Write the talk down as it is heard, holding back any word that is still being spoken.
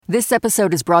This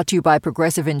episode is brought to you by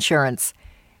Progressive Insurance.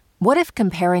 What if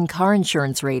comparing car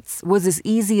insurance rates was as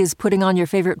easy as putting on your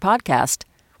favorite podcast?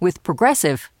 With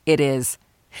Progressive, it is.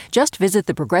 Just visit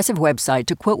the Progressive website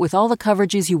to quote with all the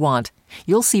coverages you want.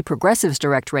 You'll see Progressive's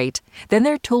direct rate. Then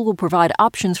their tool will provide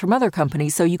options from other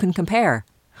companies so you can compare.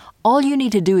 All you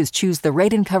need to do is choose the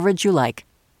rate and coverage you like.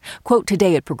 Quote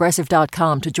today at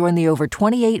Progressive.com to join the over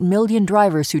 28 million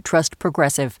drivers who trust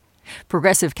Progressive.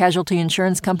 Progressive Casualty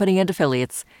Insurance Company and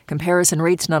Affiliates. Comparison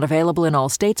rates not available in all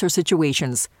states or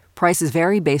situations. Prices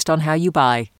vary based on how you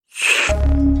buy.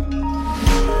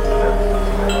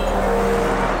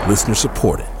 Listener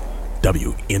supported.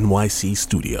 WNYC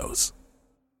Studios.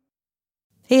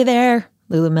 Hey there,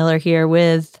 Lulu Miller here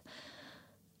with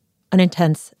an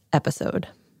intense episode.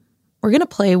 We're going to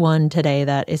play one today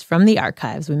that is from the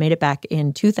archives. We made it back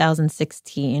in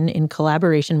 2016 in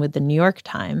collaboration with the New York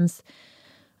Times,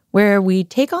 where we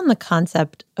take on the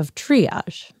concept of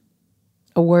triage,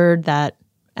 a word that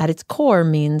at its core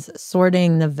means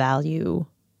sorting the value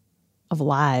of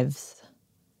lives.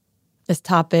 This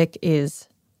topic is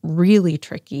really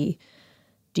tricky.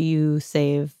 Do you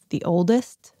save the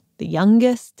oldest, the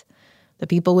youngest, the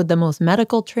people with the most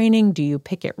medical training? Do you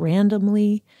pick it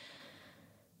randomly?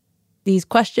 These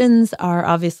questions are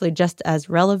obviously just as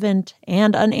relevant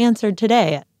and unanswered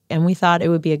today, and we thought it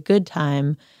would be a good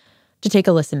time to take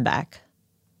a listen back.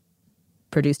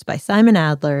 Produced by Simon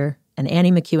Adler and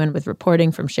Annie McEwen with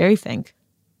reporting from Sherry Fink.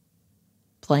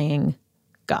 Playing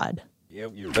God. Yeah,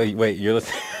 wait, you're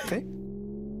listening? Okay.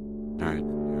 All right.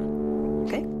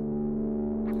 Okay.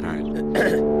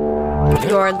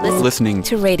 All right. You're Listening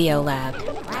to Radio Lab.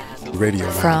 Radio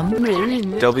Lab. From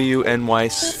WNYC.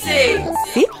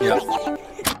 See? Yeah.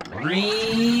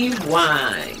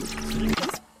 Rewind.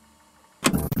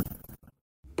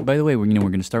 By the way, we're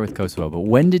going to start with Kosovo, but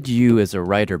when did you, as a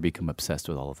writer, become obsessed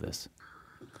with all of this?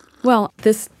 Well,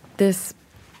 this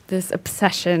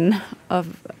obsession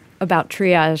about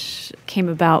triage came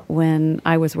about when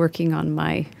I was working on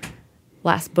my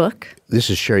last book.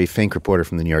 This is Sherry Fink, reporter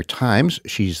from the New York Times.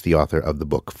 She's the author of the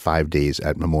book 5 Days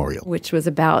at Memorial, Which was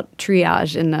about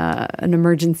triage in an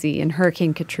emergency in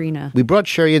Hurricane Katrina. We brought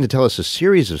Sherry in to tell us a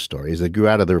series of stories that grew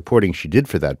out of the reporting she did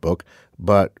for that book,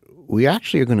 but we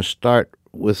actually are going to start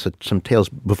with some tales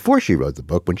before she wrote the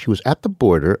book, when she was at the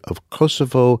border of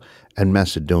Kosovo and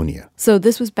Macedonia. So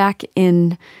this was back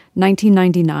in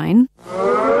 1999.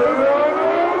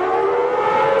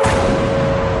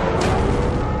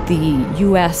 The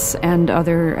U.S. and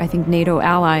other, I think, NATO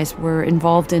allies were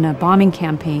involved in a bombing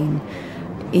campaign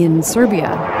in Serbia.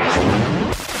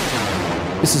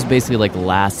 This is basically like the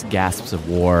last gasps of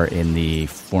war in the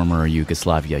former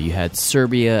Yugoslavia. You had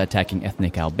Serbia attacking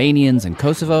ethnic Albanians in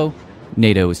Kosovo.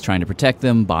 NATO was trying to protect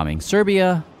them, bombing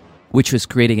Serbia, which was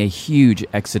creating a huge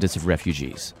exodus of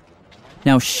refugees.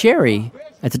 Now, Sherry,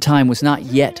 at the time, was not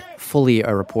yet fully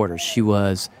a reporter. She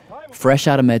was fresh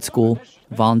out of med school,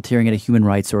 volunteering at a human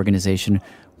rights organization,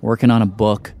 working on a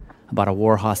book about a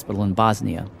war hospital in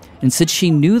Bosnia. And since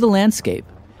she knew the landscape,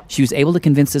 she was able to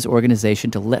convince this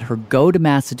organization to let her go to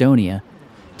Macedonia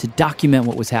to document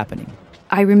what was happening.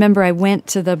 I remember I went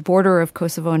to the border of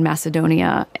Kosovo and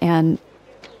Macedonia, and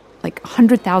like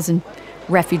 100,000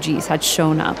 refugees had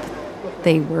shown up.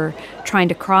 They were trying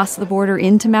to cross the border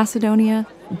into Macedonia,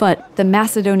 but the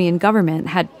Macedonian government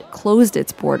had closed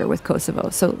its border with Kosovo.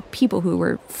 So people who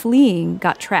were fleeing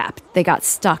got trapped. They got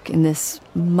stuck in this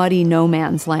muddy no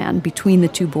man's land between the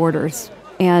two borders.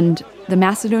 And the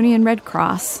Macedonian Red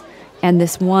Cross and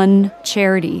this one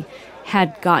charity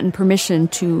had gotten permission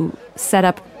to set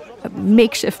up a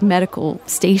makeshift medical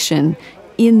station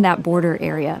in that border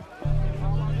area.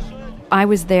 I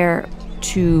was there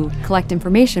to collect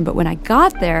information, but when I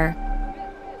got there,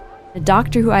 the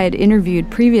doctor who I had interviewed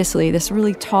previously, this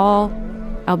really tall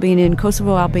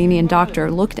Kosovo Albanian doctor,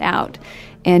 looked out,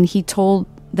 and he told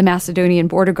the Macedonian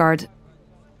border guard,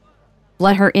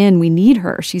 "Let her in, we need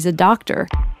her, she's a doctor."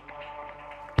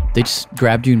 They just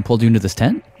grabbed you and pulled you into this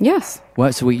tent? Yes.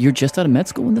 What? So you're just out of med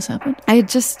school when this happened? I had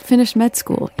just finished med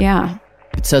school, yeah.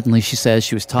 But suddenly, she says,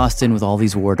 she was tossed in with all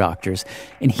these war doctors.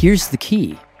 And here's the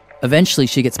key. Eventually,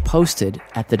 she gets posted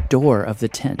at the door of the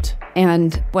tent.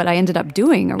 And what I ended up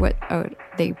doing, or what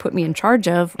they put me in charge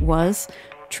of, was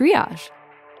triage.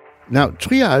 Now,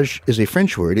 triage is a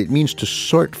French word. It means to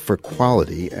sort for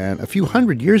quality. And a few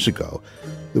hundred years ago,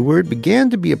 the word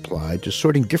began to be applied to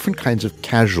sorting different kinds of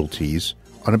casualties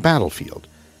on a battlefield.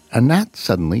 And that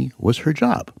suddenly was her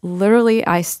job. Literally,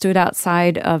 I stood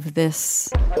outside of this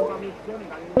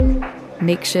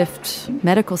makeshift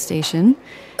medical station,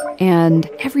 and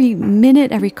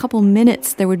every couple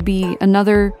minutes, there would be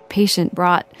another patient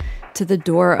brought to the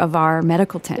door of our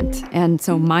medical tent. And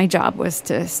so my job was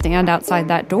to stand outside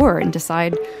that door and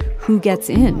decide who gets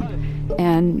in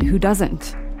and who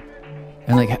doesn't.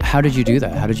 And like, how did you do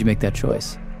that? How did you make that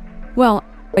choice? Well,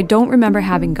 I don't remember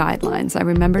having guidelines. I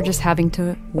remember just having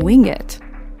to wing it.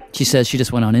 She says she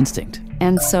just went on instinct.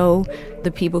 And so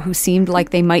the people who seemed like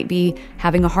they might be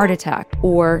having a heart attack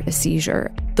or a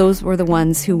seizure, those were the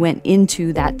ones who went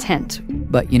into that tent.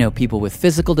 But, people with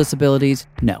physical disabilities,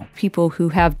 no. People who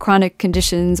have chronic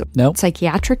conditions, Nope.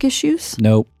 Psychiatric issues,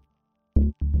 Nope.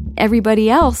 Everybody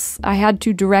else I had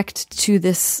to direct to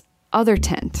this other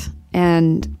tent.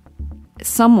 And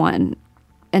someone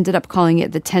ended up calling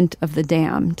it the Tent of the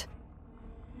Damned.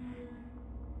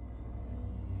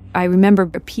 I remember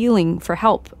appealing for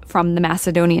help from the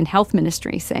Macedonian Health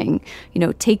Ministry saying,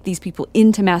 take these people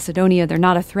into Macedonia. They're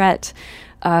not a threat.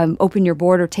 Open your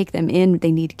border, take them in.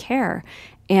 They need care.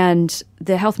 And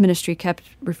the health ministry kept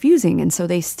refusing. And so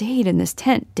they stayed in this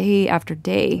tent day after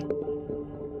day.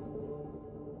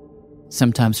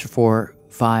 Sometimes for 4,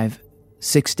 5,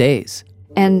 6 days.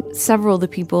 And several of the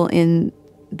people in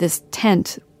this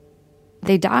tent,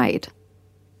 they died.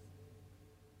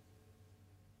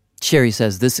 Sherry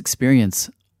says this experience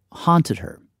haunted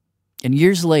her. And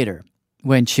years later,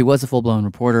 when she was a full-blown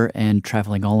reporter and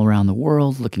traveling all around the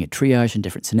world, looking at triage in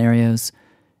different scenarios,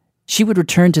 she would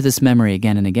return to this memory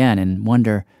again and again and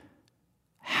wonder,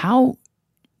 how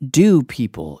do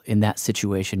people in that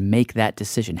situation make that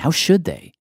decision? How should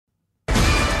they?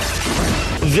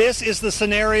 This is the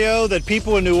scenario that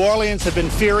people in New Orleans have been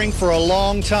fearing for a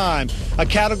long time. A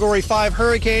Category 5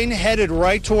 hurricane headed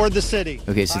right toward the city.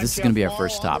 Okay, so this is going to be our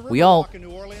first stop. We all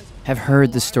have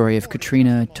heard the story of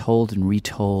Katrina told and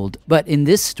retold. But in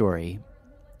this story,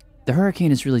 the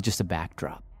hurricane is really just a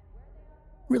backdrop.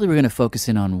 Really, we're going to focus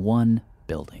in on one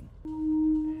building.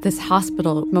 This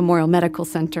hospital, Memorial Medical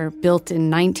Center, built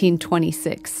in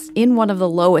 1926 in one of the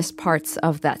lowest parts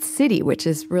of that city, which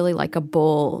is really like a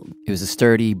bowl. It was a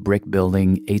sturdy brick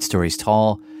building, 8 stories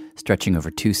tall, stretching over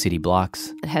 2 city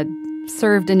blocks. It had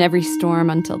served in every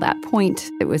storm until that point.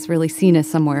 It was really seen as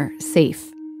somewhere safe.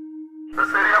 The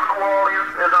city of New Orleans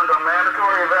is under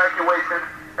mandatory evacuation.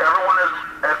 Everyone is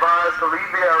advised to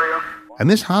leave the area. And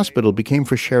this hospital became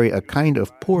for Sherry a kind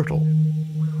of portal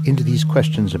into these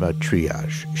questions about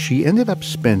triage. She ended up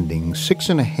spending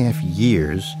 6.5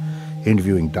 years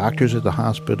interviewing doctors at the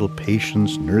hospital,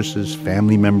 patients, nurses,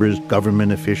 family members,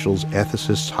 government officials,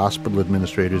 ethicists, hospital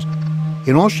administrators.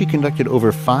 In all, she conducted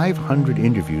over 500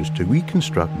 interviews to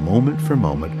reconstruct moment for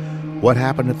moment what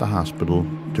happened at the hospital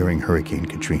during Hurricane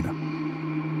Katrina.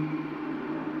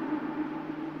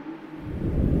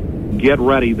 Get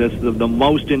ready. This is the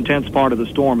most intense part of the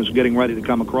storm is getting ready to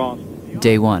come across.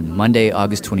 Day 1, Monday,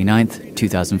 August 29th,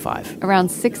 2005.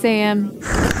 Around 6 a.m.,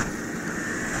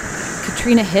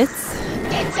 Katrina hits.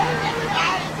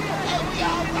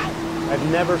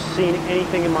 I've never seen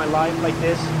anything in my life like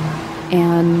this.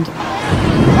 And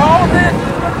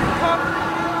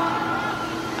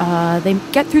they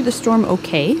get through the storm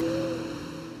okay.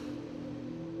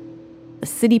 The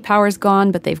city power's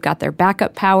gone, but they've got their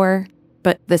backup power.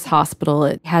 But this hospital,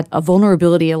 it had a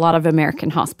vulnerability a lot of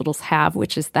American hospitals have,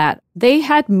 which is that they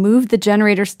had moved the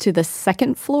generators to the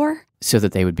second floor. So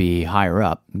that they would be higher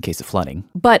up in case of flooding.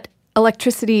 But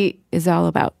electricity is all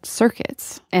about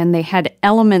circuits. And they had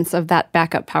elements of that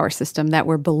backup power system that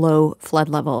were below flood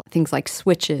level, things like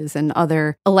switches and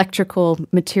other electrical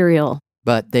material.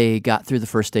 But they got through the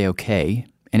first day okay,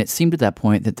 and it seemed at that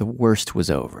point that the worst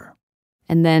was over.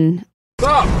 And then...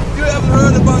 Stop! You haven't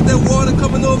heard about that water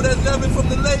coming over that levee from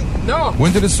the lake? No.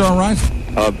 When did it start rising?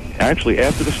 Actually,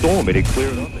 after the storm, it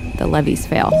cleared up. The levees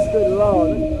fail.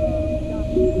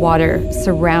 Water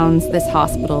surrounds this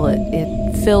hospital.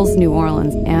 It fills New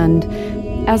Orleans. And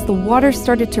as the water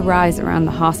started to rise around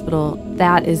the hospital,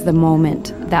 that is the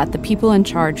moment that the people in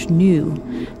charge knew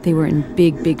they were in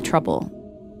big, big trouble.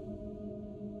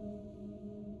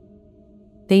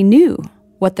 They knew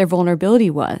what their vulnerability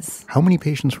was. How many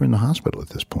patients were in the hospital at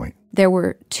this point? There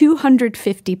were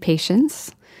 250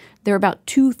 patients. There were about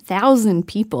 2,000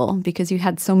 people because you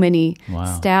had so many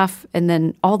staff and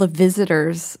then all the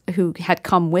visitors who had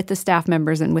come with the staff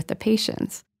members and with the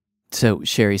patients. So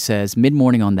Sherry says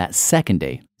mid-morning on that second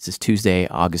day, this is Tuesday,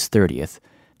 August 30th,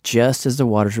 just as the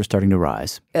waters were starting to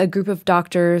rise, a group of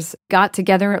doctors got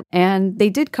together and they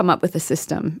did come up with a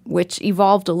system which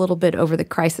evolved a little bit over the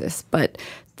crisis, but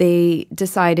they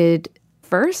decided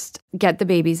first, get the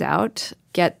babies out,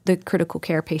 get the critical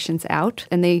care patients out,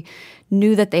 and they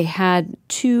knew that they had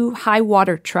 2 high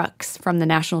water trucks from the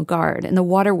National Guard, and the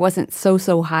water wasn't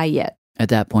so high yet. At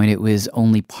that point, it was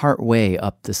only part way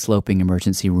up the sloping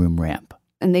emergency room ramp.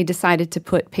 and they decided to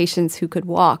put patients who could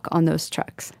walk on those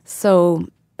trucks. So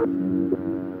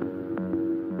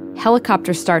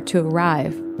helicopters start to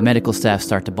arrive. The medical staff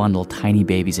start to bundle tiny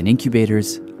babies in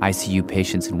incubators, ICU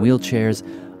patients in wheelchairs,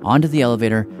 onto the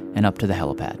elevator and up to the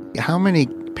helipad. How many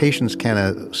patients can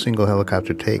a single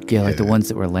helicopter take? Yeah, like the ones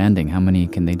that were landing, how many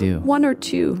can they do? 1 or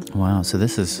 2. Wow, so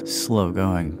this is slow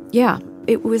going. Yeah.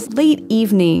 It was late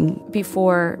evening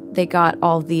before they got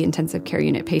all the intensive care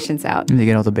unit patients out. And they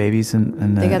get all the babies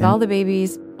and they got all the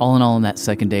babies. All in all, on that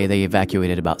second day, they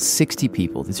evacuated about 60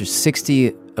 people. These are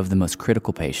 60 of the most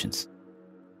critical patients.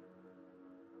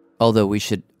 Although we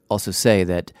should also say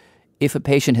that if a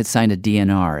patient had signed a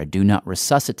DNR, a do not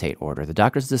resuscitate order, the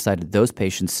doctors decided those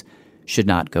patients should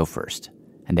not go first,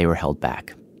 and they were held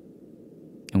back.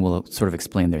 And we'll sort of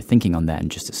explain their thinking on that in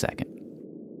just a second.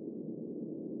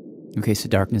 Okay, so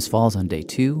darkness falls on day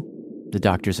 2. The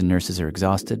doctors and nurses are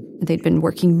exhausted. They'd been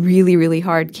working really, really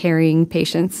hard carrying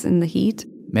patients in the heat.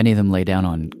 Many of them lay down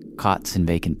on cots in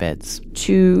vacant beds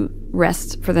to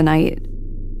rest for the night.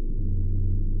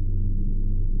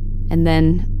 And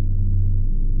then,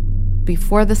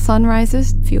 before the sun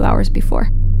rises, a few hours before,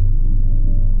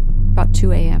 about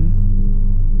 2 a.m.,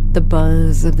 the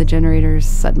buzz of the generators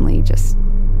suddenly just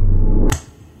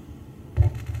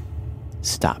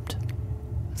stopped.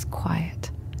 It was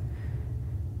quiet.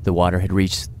 The water had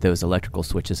reached those electrical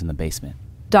switches in the basement.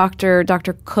 Dr.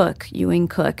 Cook, Ewing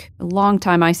Cook, a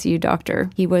longtime ICU doctor,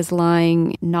 he was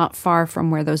lying not far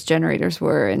from where those generators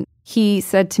were, and he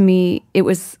said to me it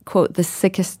was, quote, the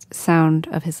sickest sound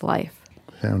of his life.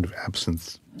 Sound of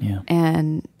absence. Yeah.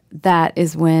 And that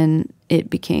is when it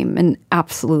became an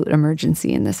absolute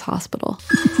emergency in this hospital.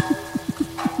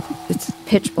 It's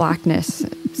pitch blackness.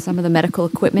 Some of the medical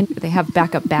equipment, they have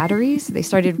backup batteries. They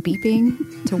started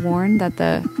beeping to warn that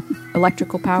the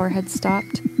electrical power had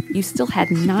stopped. You still had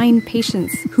 9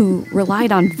 patients who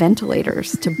relied on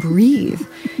ventilators to breathe.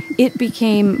 It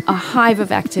became a hive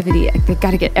of activity. They've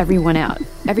got to get everyone out.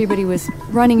 Everybody was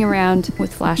running around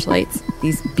with flashlights,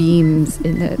 these beams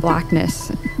in the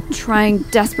blackness, trying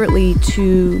desperately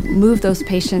to move those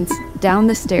patients down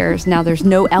the stairs. Now there's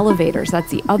no elevators. That's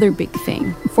the other big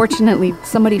thing. Fortunately,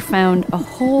 somebody found a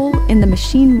hole in the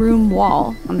machine room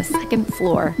wall on the 2nd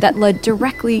floor that led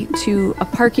directly to a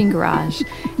parking garage.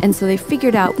 And so they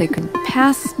figured out they could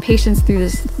pass patients through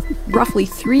this roughly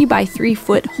 3 by 3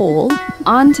 foot hole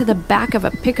onto the back of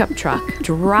a pickup truck,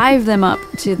 drive them up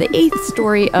to the 8th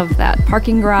story of that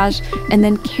parking garage, and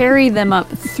then carry them up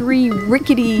 3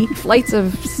 rickety flights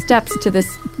of steps to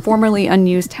this formerly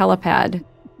unused helipad.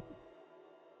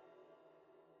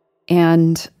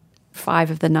 And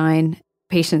 5 of the 9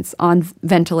 patients on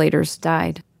ventilators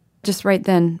died. Just right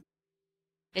then.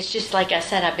 It's just like I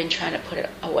said, I've been trying to put it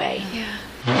away.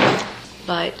 Yeah.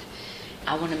 But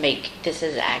I want to make this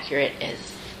as accurate as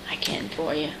I can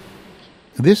for you.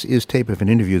 This is tape of an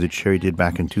interview that Sherry did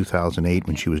back in 2008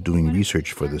 when she was doing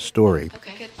research for this story.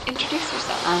 Okay. Introduce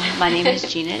yourself. My name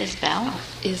is Gina Isbell.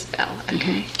 Isbell,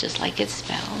 okay. Just like it's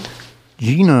spelled.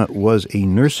 Gina was a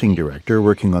nursing director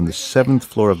working on the 7th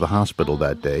floor of the hospital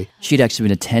that day. She'd actually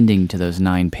been attending to those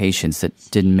 9 patients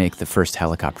that didn't make the first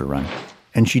helicopter run.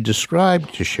 And she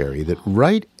described to Sherry that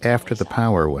right after the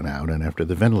power went out and after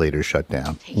the ventilator shut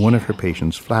down, one of her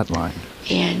patients flatlined.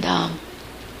 And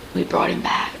we brought him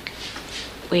back.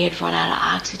 We had run out of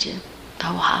oxygen, the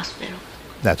whole hospital.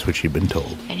 That's what she'd been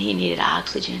told. And he needed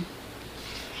oxygen.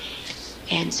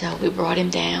 And so we brought him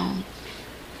down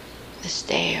the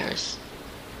stairs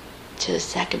to the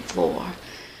 2nd floor.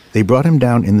 They brought him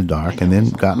down in the dark and then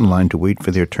got in line to wait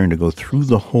for their turn to go through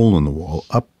the hole in the wall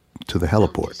up to the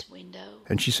heliport.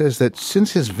 And she says that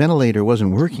since his ventilator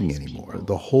wasn't working anymore,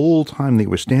 the whole time they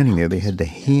were standing there, they had to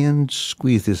hand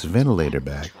squeeze this ventilator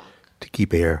back to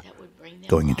keep air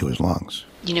going into his lungs.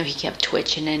 You know, he kept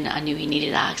twitching, and I knew he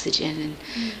needed oxygen.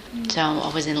 And so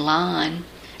I was in line,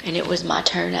 and it was my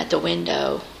turn at the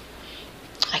window.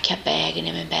 I kept bagging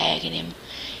him.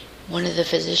 One of the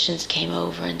physicians came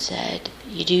over and said,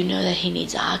 "You do know that he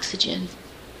needs oxygen?"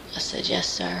 I said, "Yes,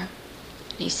 sir."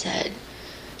 And he said,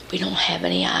 "We don't have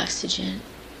any oxygen,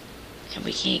 and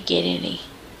we can't get any,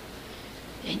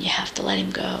 and you have to let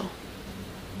him go."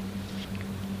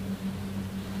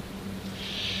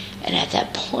 And at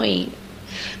that point,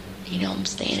 you know, I'm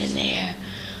standing there,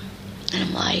 and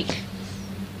I'm like,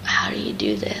 how do you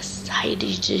do this? How do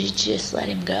you just let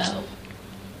him go?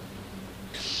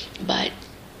 But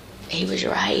he was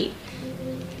right.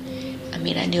 I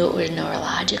mean, I knew it was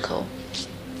neurological,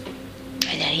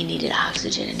 and that he needed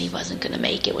oxygen, and he wasn't going to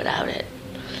make it without it.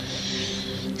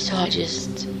 So I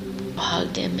just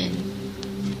hugged him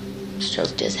and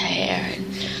stroked his hair, and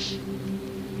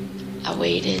I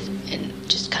waited and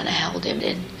just kind of held him,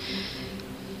 and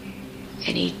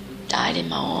he died in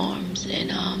my arms.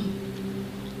 And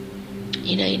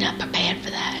you're not prepared for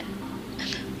that.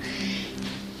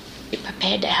 You're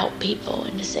prepared to help people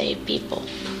and to save people.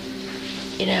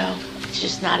 It's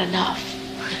just not enough.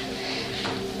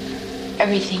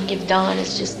 Everything you've done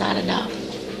is just not enough.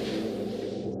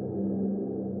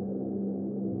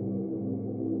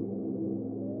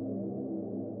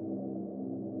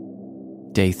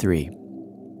 Day 3,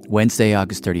 Wednesday,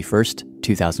 August 31st,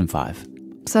 2005.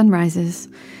 Sun rises,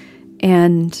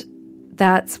 and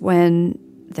that's when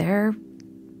they're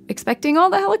expecting all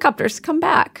the helicopters to come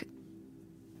back.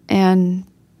 And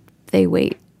they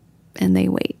wait, and they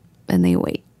wait, and they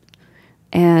wait.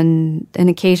 And an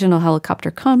occasional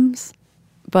helicopter comes,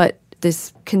 but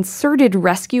this concerted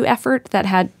rescue effort that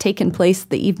had taken place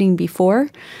the evening before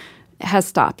has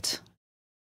stopped.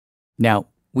 Now,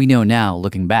 we know now,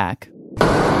 looking back,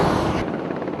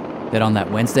 that on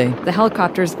that Wednesday, the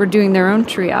helicopters were doing their own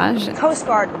triage. The Coast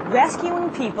Guard rescuing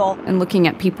people. And looking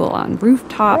at people on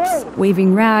rooftops,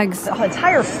 waving rags. The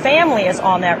entire family is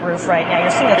on that roof right now.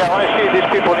 You're seeing it. Yeah, I want to see these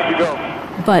people need to go.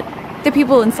 But the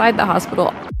people inside the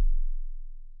hospital,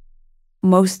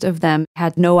 most of them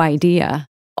had no idea.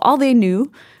 All they knew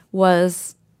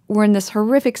was we're in this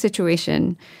horrific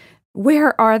situation.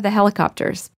 Where are the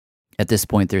helicopters? At this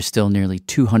point, there's still nearly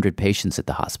 200 patients at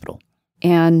the hospital.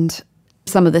 And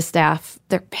some of the staff,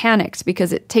 they're panicked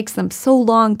because it takes them so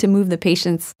long to move the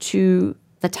patients to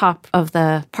the top of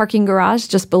the parking garage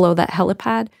just below that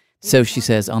helipad. So she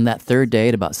says on that third day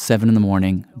at about 7 in the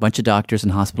morning, a bunch of doctors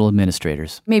and hospital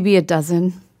administrators, maybe a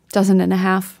dozen and a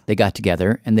half, they got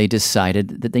together and they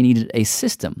decided that they needed a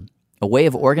system, a way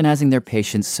of organizing their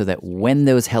patients so that when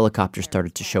those helicopters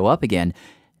started to show up again,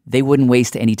 they wouldn't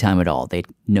waste any time at all. They'd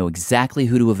know exactly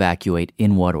who to evacuate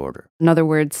in what order. In other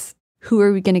words, who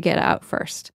are we going to get out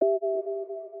first?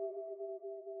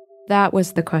 That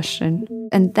was the question.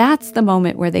 And that's the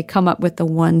moment where they come up with the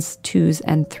 1s, 2s,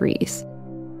 and 3s.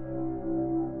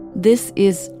 This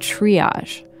is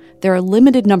triage. There are a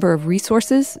limited number of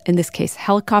resources, in this case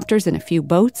helicopters and a few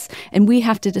boats, and we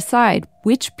have to decide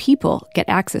which people get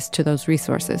access to those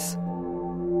resources.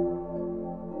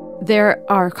 There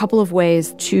are a couple of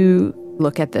ways to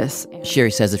look at this.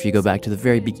 Sherry says if you go back to the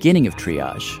very beginning of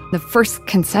triage, the first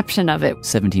conception of it,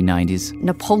 1790s,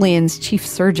 Napoleon's chief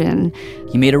surgeon,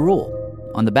 he made a rule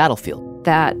on the battlefield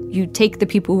that you take the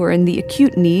people who are in the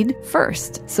acute need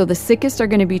first. So the sickest are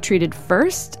going to be treated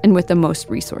first and with the most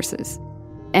resources.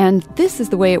 And this is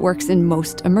the way it works in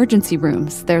most emergency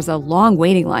rooms. There's a long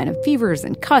waiting line of fevers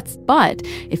and cuts, but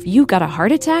if you got a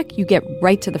heart attack, you get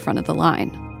right to the front of the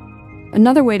line.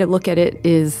 Another way to look at it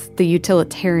is the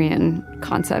utilitarian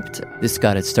concept. This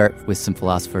got its start with some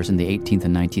philosophers in the 18th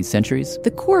and 19th centuries.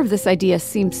 The core of this idea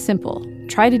seems simple.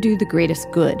 Try to do the greatest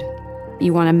good.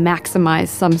 You want to maximize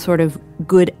some sort of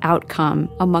good outcome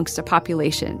amongst a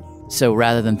population. So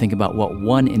rather than think about what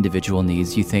one individual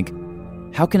needs, you think,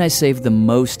 how can I save the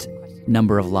most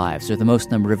number of lives or the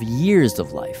most number of years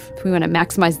of life? If we want to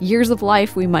maximize years of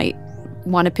life, we might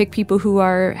want to pick people who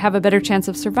have a better chance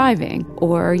of surviving,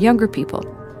 or younger people.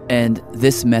 And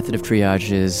this method of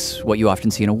triage is what you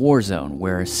often see in a war zone,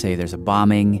 where, say, there's a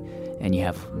bombing and you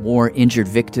have more injured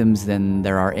victims than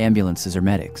there are ambulances or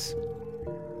medics.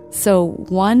 So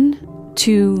 1,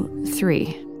 2,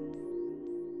 3.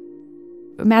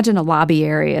 Imagine a lobby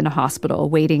area in a hospital, a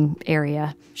waiting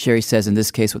area. Sherry says in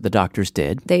this case what the doctors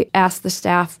did. They asked the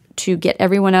staff to get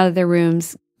everyone out of their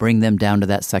rooms, bring them down to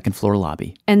that second floor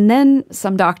lobby. And then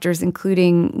some doctors,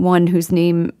 including one whose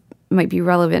name might be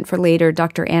relevant for later,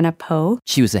 Dr. Anna Poe.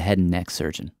 She was a head and neck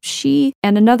surgeon. She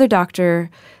and another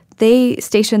doctor, they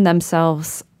stationed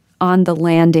themselves on the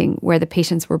landing where the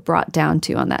patients were brought down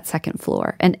to on that second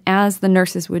floor. And as the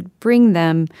nurses would bring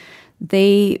them,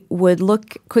 they would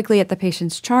look quickly at the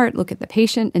patient's chart, look at the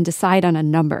patient, and decide on a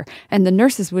number. And the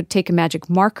nurses would take a magic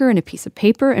marker and a piece of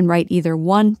paper and write either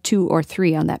 1, 2, or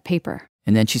 3 on that paper.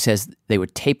 And then she says they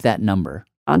would tape that number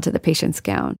onto the patient's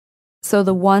gown. So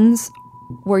the 1s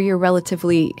were your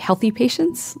relatively healthy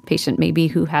patients. Patient maybe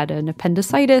who had an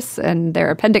appendicitis and their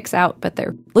appendix out, but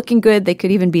they're looking good. They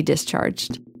could even be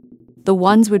discharged. The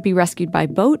 1s would be rescued by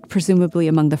boat, presumably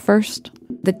among the first.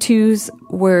 The 2s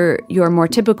were your more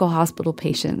typical hospital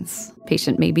patients.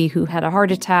 Patient maybe who had a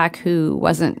heart attack, who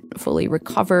wasn't fully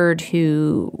recovered,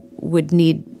 who would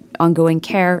need ongoing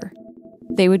care.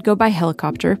 They would go by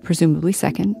helicopter, presumably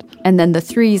second. And then the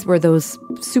 3s were those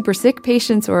super sick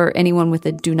patients or anyone with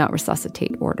a do not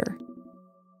resuscitate order.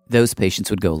 Those patients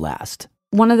would go last.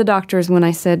 One of the doctors, when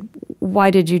I said,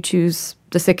 why did you choose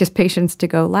the sickest patients to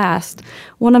go last?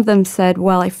 One of them said,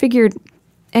 well, I figured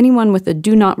Anyone with a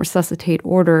do not resuscitate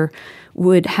order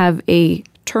would have a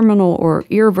terminal or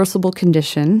irreversible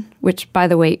condition, which, by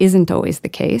the way, isn't always the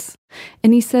case.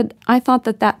 And he said, I thought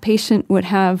that patient would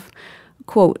have,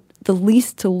 quote, the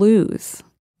least to lose.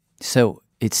 So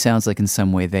it sounds like in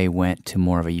some way they went to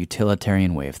more of a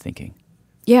utilitarian way of thinking.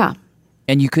 Yeah.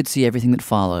 And you could see everything that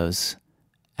follows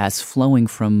as flowing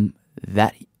from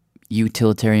that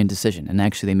utilitarian decision. And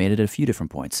actually they made it at a few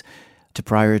different points. To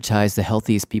prioritize the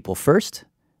healthiest people first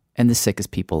and the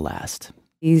sickest people last.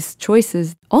 These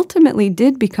choices ultimately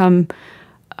did become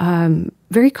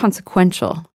very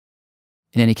consequential.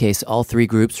 In any case, all three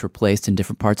groups were placed in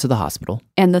different parts of the hospital.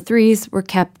 And the threes were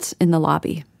kept in the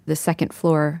lobby, the second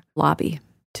floor lobby.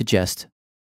 To just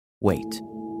wait.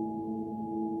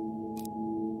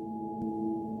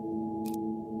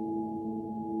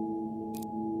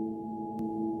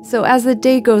 So as the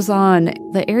day goes on,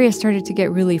 the area started to get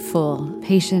really full.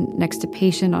 Patient next to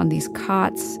patient on these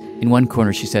cots. In one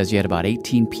corner, she says you had about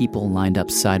 18 people lined up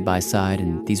side by side,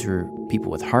 and these were people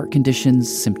with heart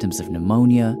conditions, symptoms of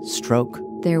pneumonia, stroke.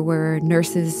 There were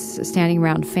nurses standing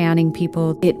around fanning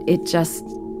people. It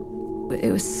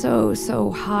was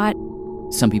so hot.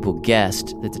 Some people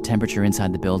guessed that the temperature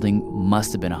inside the building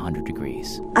must have been 100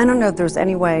 degrees. I don't know if there's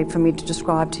any way for me to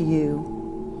describe to you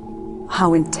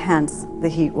how intense the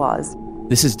heat was.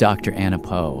 This is Dr. Anna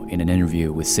Poe in an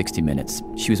interview with 60 Minutes.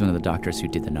 She was one of the doctors who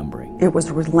did the numbering. It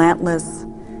was relentless.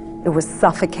 It was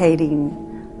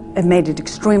suffocating. It made it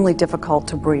extremely difficult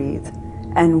to breathe.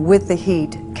 And with the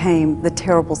heat came the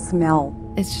terrible smell.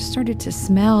 It just started to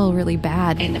smell really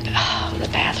bad. And the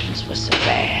bathrooms were so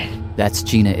bad. That's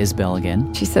Gina Isbell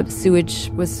again. She said sewage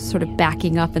was sort of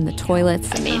backing up in the toilets.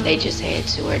 I mean, they just had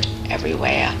sewage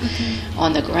everywhere,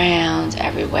 on the grounds,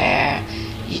 everywhere.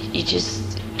 You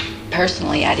just,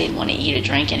 personally, I didn't want to eat or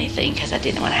drink anything because I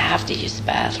didn't want to have to use the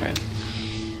bathroom.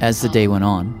 As the day went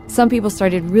on, some people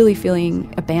started really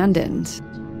feeling abandoned.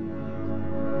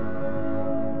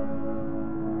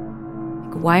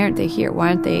 Why aren't they here? Why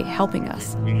aren't they helping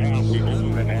us?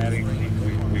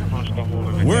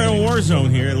 We're in a war zone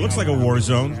here. It looks like a war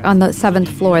zone. On the 7th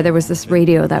floor, there was this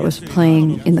radio that was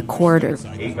playing in the corridor.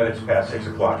 8 minutes past 6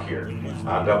 o'clock here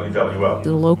on WWL.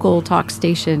 The local talk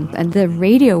station. And the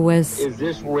radio was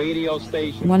this radio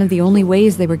station one of the only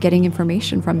ways they were getting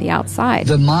information from the outside.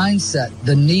 The mindset,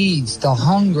 the needs, the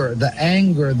hunger, the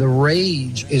anger, the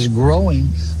rage is growing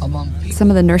among people. Some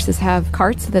of the nurses have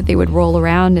carts that they would roll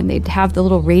around, and they'd have the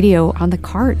little radio on the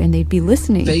cart, and they'd be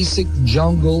listening. Basic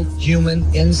jungle human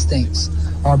instincts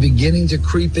are beginning to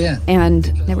creep in. And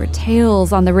there were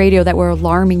tales on the radio that were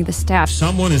alarming the staff.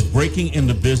 Someone is breaking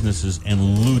into businesses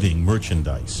and looting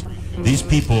merchandise. These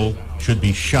people should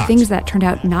be shot. Things that turned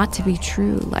out not to be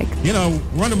true, like,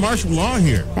 run a martial law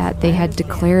here. That they had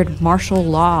declared martial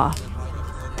law.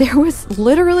 There was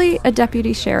literally a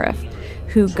deputy sheriff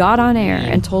who got on air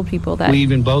and told people that... We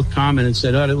even both commented and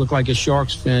said, it looked like a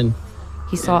shark's fin.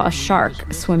 He saw a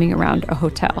shark swimming around a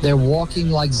hotel. They're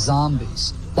walking like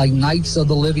zombies, like Knights of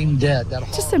the Living Dead.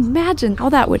 Just imagine how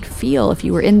that would feel if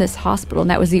you were in this hospital and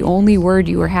that was the only word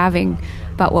you were having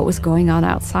about what was going on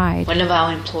outside. One of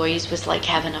our employees was like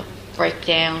having a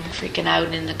breakdown, freaking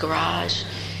out in the garage.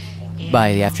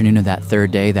 By the afternoon of that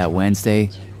third day, that Wednesday,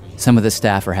 some of the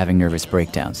staff are having nervous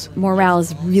breakdowns. Morale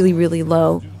is really, really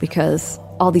low because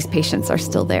all these patients are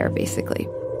still there, basically.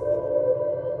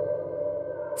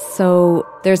 So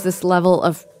there's this level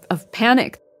of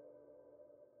panic.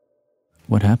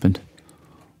 What happened?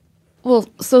 Well,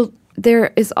 so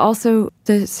there is also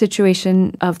the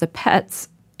situation of the pets,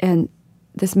 and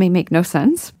this may make no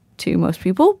sense to most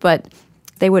people, but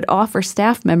they would offer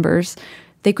staff members,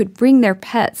 they could bring their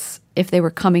pets if they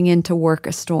were coming in to work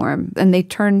a storm, and they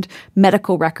turned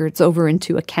medical records over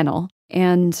into a kennel,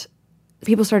 and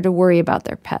people started to worry about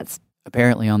their pets.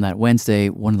 Apparently on that Wednesday,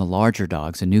 one of the larger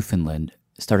dogs in Newfoundland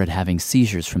started having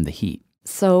seizures from the heat.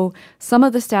 So some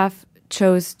of the staff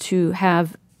chose to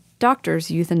have doctors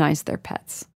euthanize their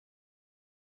pets.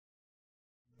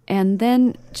 And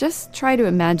then just try to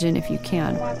imagine, if you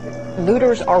can.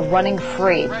 Looters are running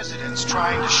free. Residents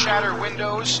trying to shatter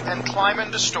windows and climb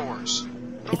into stores.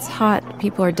 It's hot,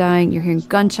 people are dying, you're hearing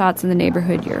gunshots in the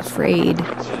neighborhood, you're afraid.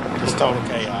 It's total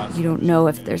chaos. You don't know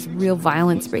if there's real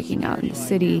violence breaking out in the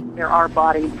city. There are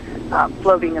bodies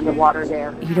floating in the water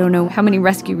there. You don't know how many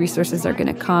rescue resources are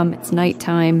going to come. It's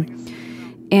nighttime.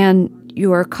 And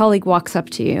your colleague walks up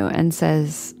to you and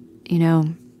says,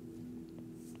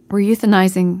 we're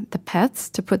euthanizing the pets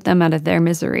to put them out of their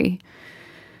misery.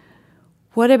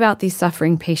 What about these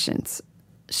suffering patients?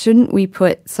 Shouldn't we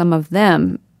put some of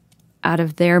them out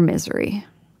of their misery?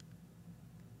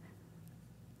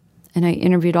 And I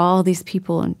interviewed all these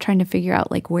people and trying to figure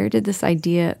out, like, where did this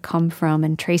idea come from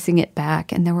and tracing it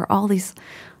back. And there were all these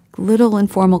little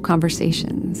informal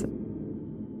conversations.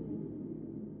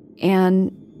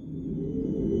 And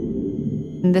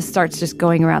this starts just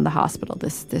going around the hospital,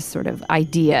 this sort of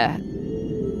idea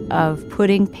of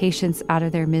putting patients out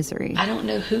of their misery. I don't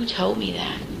know who told me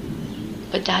that,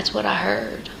 but that's what I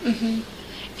heard. Mm-hmm.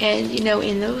 And, you know,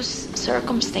 in those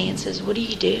circumstances, what do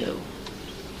you do?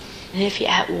 And if you're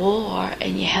at war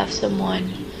and you have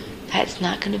someone that's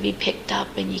not going to be picked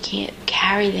up and you can't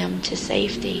carry them to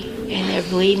safety and they're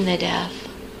bleeding to death,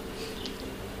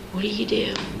 what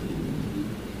do?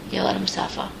 You let them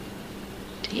suffer?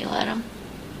 Do you let them?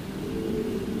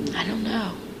 I don't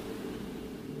know.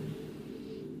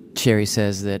 Sherry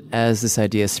says that as this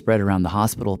idea spread around the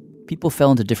hospital, people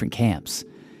fell into different camps.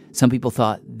 Some people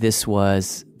thought this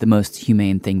was the most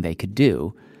humane thing they could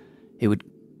do. It would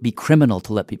be criminal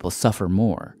to let people suffer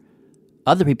more.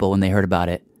 Other people, when they heard about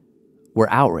it,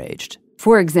 were outraged.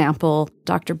 For example,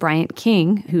 Dr. Bryant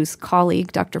King, whose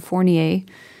colleague, Dr. Fournier,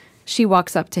 she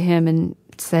walks up to him and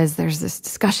says, there's this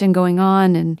discussion going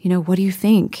on, and, you know, what do you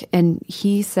think? And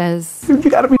he says, you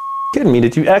gotta be kidding me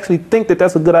that you actually think that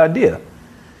that's a good idea.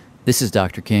 This is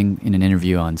Dr. King in an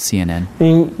interview on CNN. I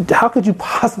mean, how could you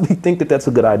possibly think that that's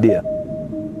a good idea?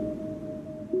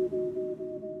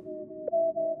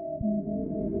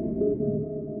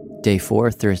 Day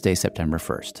 4, Thursday, September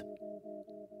 1st.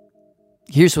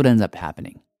 Here's what ends up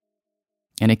happening.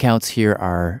 And accounts here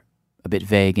are a bit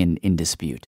vague and in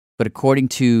dispute. But according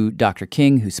to Dr.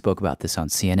 King, who spoke about this on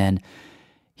CNN,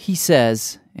 he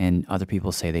says, and other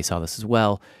people say they saw this as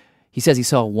well, he says he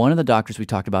saw one of the doctors we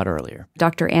talked about earlier,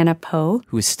 Dr. Anna Poe,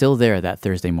 who was still there that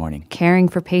Thursday morning, caring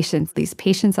for patients, these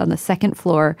patients on the second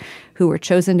floor who were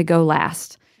chosen to go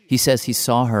last. He says he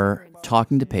saw her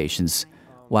talking to patients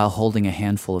while holding a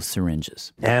handful of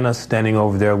syringes. Anna standing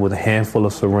over there with a handful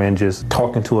of syringes,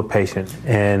 talking to a patient.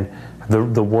 And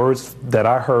the words that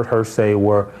I heard her say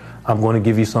were, I'm going to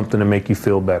give you something to make you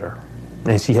feel better.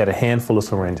 And she had a handful of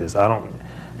syringes.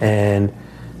 And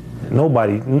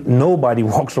nobody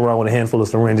walks around with a handful of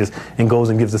syringes and goes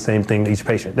and gives the same thing to each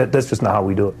patient. That's just not how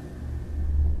we do it.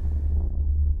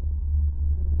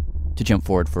 To jump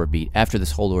forward for a beat, after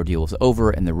this whole ordeal was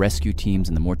over and the rescue teams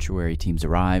and the mortuary teams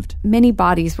arrived, many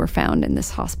bodies were found in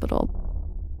this hospital.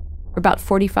 About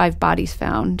 45 bodies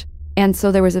found. And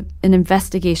so there was an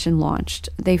investigation launched.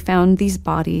 They found these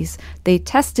bodies. They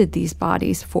tested these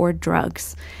bodies for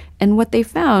drugs. And what they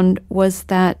found was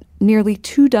that nearly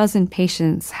 24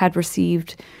 patients had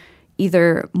received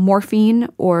either morphine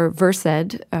or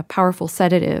Versed, a powerful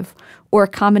sedative, or a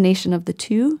combination of the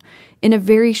two in a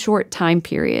very short time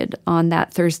period on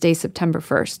that Thursday, September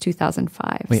 1st,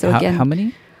 2005. Wait, so again, how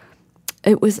many?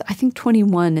 It was, I think,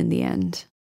 21 in the end.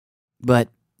 But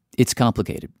it's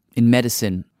complicated. In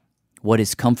medicine, what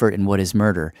is comfort and what is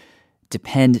murder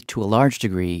depend to a large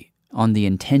degree on the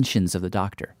intentions of the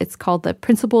doctor. It's called the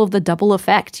principle of the double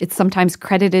effect. It's sometimes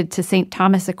credited to St.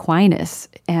 Thomas Aquinas,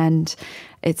 and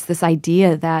it's this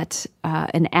idea that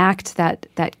an act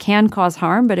that can cause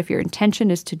harm, but if your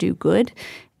intention is to do good,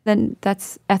 then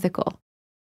that's ethical.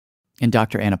 And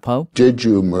Dr. Anna Poe? Did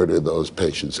you murder those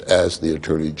patients as the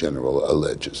Attorney General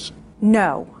alleges?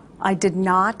 No, I did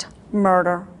not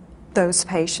murder those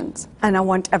patients. And I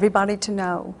want everybody to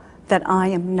know that I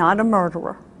am not a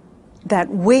murderer, that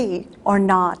we are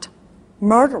not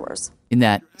murderers. In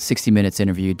that 60 Minutes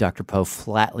interview, Dr. Poe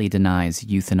flatly denies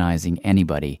euthanizing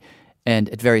anybody. And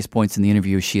at various points in the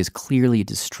interview, she is clearly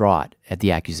distraught at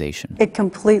the accusation. It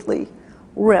completely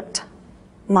ripped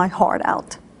my heart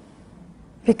out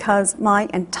because my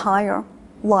entire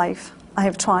life I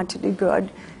have tried to do good,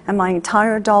 and my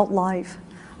entire adult life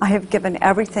I have given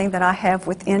everything that I have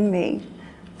within me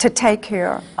to take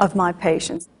care of my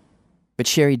patients. But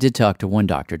Sherry did talk to one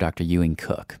doctor, Dr. Ewing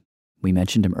Cook. We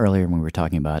mentioned him earlier when we were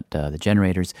talking about the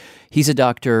generators. He's a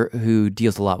doctor who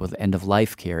deals a lot with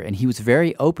end-of-life care, and he was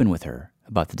very open with her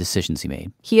about the decisions he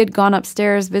made. He had gone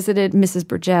upstairs, visited Mrs.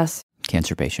 Burgess,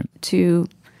 cancer patient, to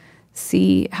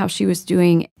see how she was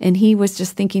doing, and he was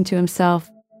just thinking to himself,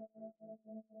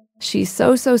 she's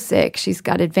so sick. She's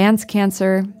got advanced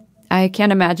cancer. I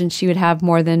can't imagine she would have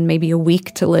more than maybe a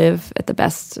week to live at the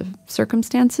best of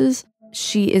circumstances.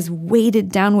 She is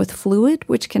weighted down with fluid,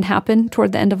 which can happen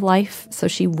toward the end of life, so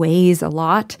she weighs a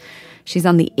lot. She's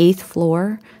on the 8th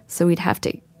floor, so we'd have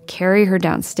to carry her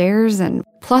downstairs, and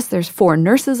plus there's 4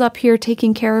 nurses up here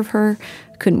taking care of her.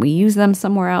 Couldn't we use them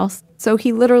somewhere else? So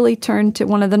he literally turned to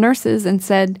one of the nurses and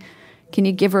said, can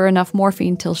you give her enough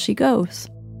morphine till she goes?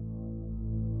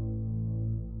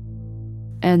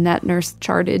 And that nurse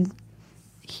charted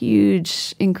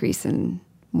huge increase in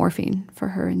morphine for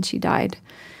her, and she died.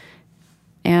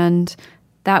 And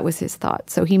that was his thought.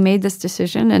 So he made this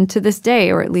decision, and to this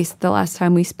day, or at least the last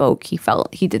time we spoke, he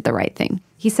felt he did the right thing.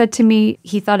 He said to me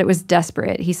he thought it was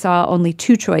desperate. He saw only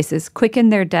two choices: quicken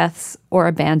their deaths or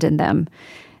abandon them.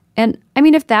 And I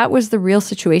mean, if that was the real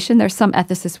situation, there's some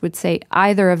ethicists would say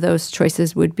either of those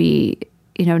choices would be,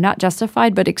 not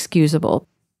justified, but excusable.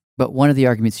 But one of the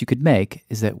arguments you could make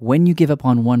is that when you give up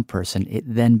on one person, it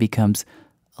then becomes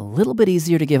a little bit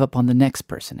easier to give up on the next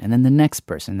person, and then the next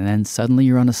person, and then suddenly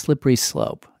you're on a slippery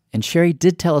slope. And Sherry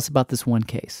did tell us about this one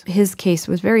case. His case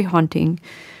was very haunting.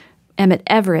 Emmett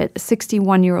Everett, a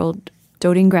 61-year-old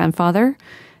doting grandfather,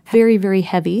 very, very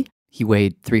heavy. He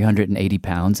weighed 380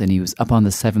 pounds, and he was up on the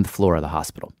 7th floor of the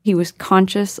hospital. He was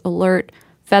conscious, alert,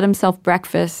 fed himself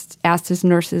breakfast, asked his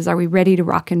nurses, "Are we ready to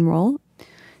rock and roll?"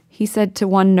 He said to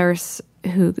one nurse,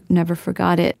 who never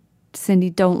forgot it, "Cindy,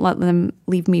 don't let them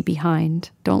leave me behind.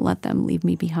 Don't let them leave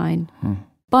me behind."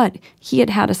 But he had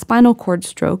had a spinal cord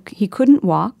stroke. He couldn't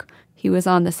walk. He was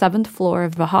on the 7th floor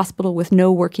of a hospital with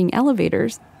no working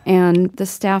elevators. And the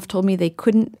staff told me they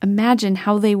couldn't imagine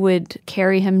how they would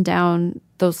carry him down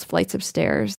those flights of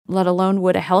stairs, let alone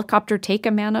would a helicopter take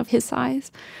a man of his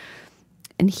size.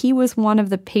 And he was one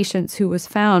of the patients who was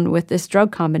found with this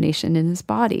drug combination in his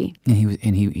body. And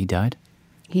he died?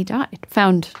 He died.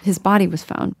 His body was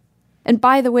found. And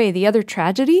by the way, the other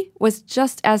tragedy was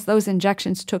just as those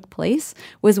injections took place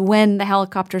was when the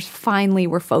helicopters finally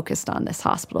were focused on this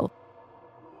hospital.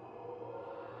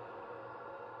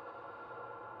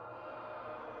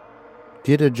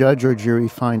 Did a judge or jury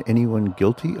find anyone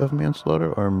guilty of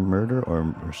manslaughter or murder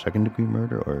or second-degree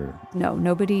murder? Or No,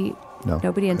 nobody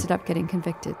Okay. ended up getting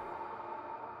convicted.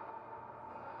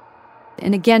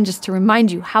 And again, just to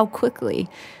remind you how quickly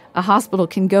a hospital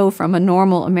can go from a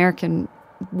normal American,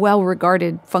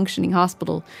 well-regarded, functioning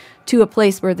hospital to a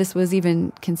place where this was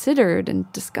even considered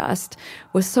and discussed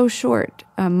was so short.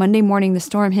 Monday morning, the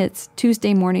storm hits.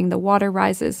 Tuesday morning, the water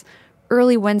rises.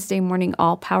 Early Wednesday morning,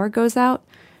 all power goes out.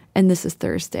 And this is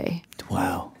Thursday.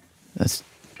 Wow. That's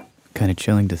kind of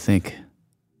chilling to think.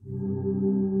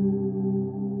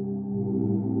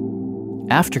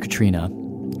 After Katrina,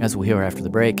 as we'll hear after the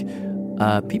break,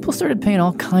 people started paying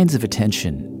all kinds of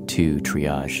attention to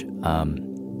triage,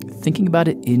 thinking about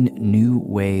it in new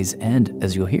ways, and,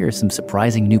 as you'll hear, some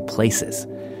surprising new places.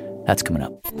 That's coming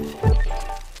up.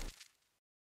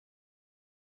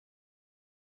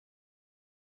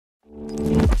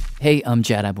 Hey, I'm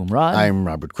Jad Abumrad. I'm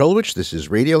Robert Krulwich. This is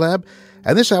Radiolab.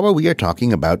 And this hour we are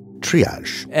talking about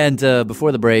triage. And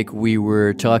before the break, we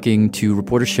were talking to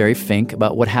reporter Sherry Fink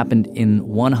about what happened in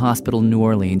one hospital in New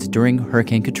Orleans during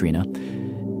Hurricane Katrina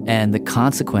and the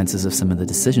consequences of some of the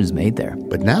decisions made there.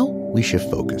 But now we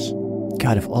shift focus.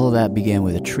 God, if all of that began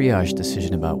with a triage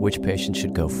decision about which patient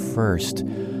should go first,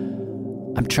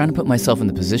 I'm trying to put myself in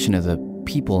the position of the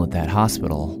people at that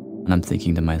hospital, and I'm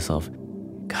thinking to myself,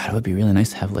 God, it would be really nice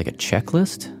to have like a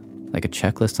checklist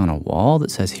on a wall that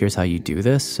says, here's how you do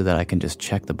this, so that I can just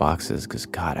check the boxes, because,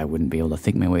 God, I wouldn't be able to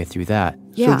think my way through that.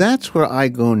 Yeah. So that's where I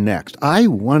go next. I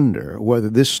wonder whether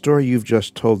this story you've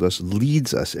just told us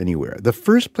leads us anywhere. The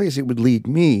first place it would lead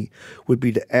me would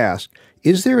be to ask,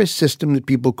 is there a system that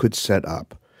people could set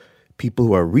up? People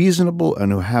who are reasonable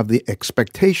and who have the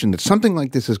expectation that something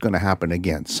like this is going to happen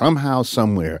again, somehow,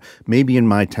 somewhere, maybe in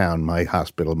my town, my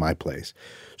hospital, my place.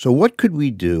 So what could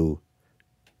we do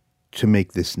to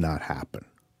make this not happen?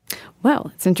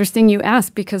 Well, it's interesting you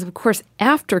ask because, of course,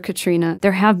 after Katrina,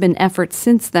 there have been efforts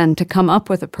since then to come up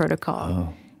with a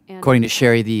protocol. According to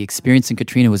Sherry, the experience in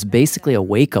Katrina was basically a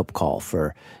wake-up call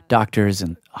for doctors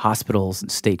and hospitals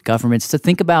and state governments to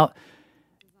think about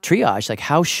triage. Like,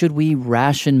 how should we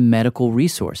ration medical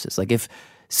resources? Like, if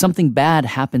something bad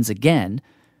happens again,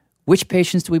 which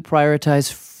patients do we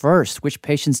prioritize first? Which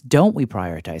patients don't we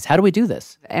prioritize? How do we do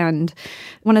this? And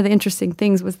one of the interesting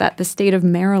things was that the state of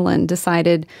Maryland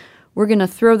decided we're going to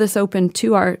throw this open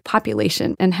to our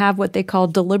population and have what they call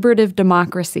deliberative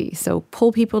democracy. So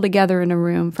pull people together in a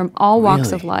room from all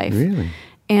walks of life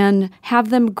and have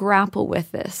them grapple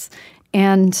with this.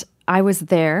 And I was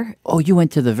there. Oh, you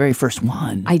went to the very first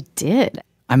one. I did.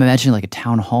 I'm imagining like a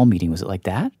town hall meeting. Was it like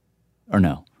that? Or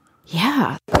no?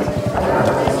 Yeah.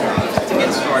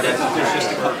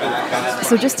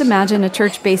 So just imagine a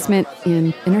church basement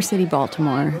in inner city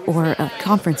Baltimore or a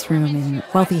conference room in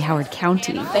wealthy Howard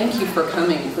County. Thank you for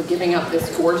coming, for giving up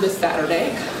this gorgeous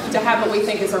Saturday to have what we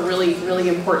think is a really, really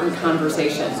important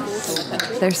conversation.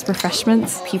 There's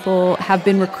refreshments. People have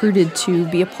been recruited to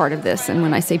be a part of this. And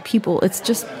when I say people, it's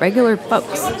just regular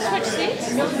folks.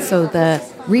 So the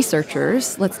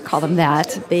researchers, let's call them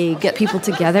that, they get people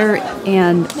together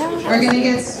and... We're going to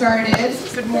get started.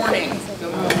 Good morning.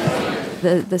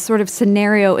 The sort of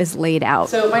scenario is laid out.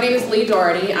 So my name is Lee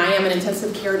Doherty. I am an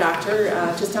intensive care doctor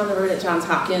just down the road at Johns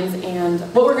Hopkins. And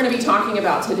what we're going to be talking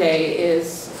about today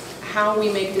is how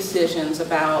we make decisions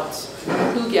about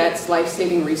who gets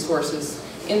life-saving resources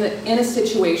in a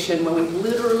situation when we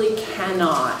literally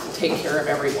cannot take care of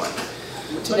everyone.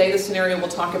 Today the scenario we'll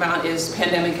talk about is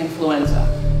pandemic influenza.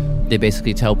 They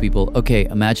basically tell people, okay,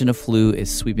 imagine a flu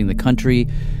is sweeping the country.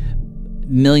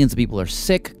 Millions of people are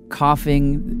sick,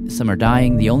 coughing, some are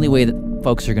dying. The only way that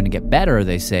folks are going to get better,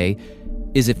 they say,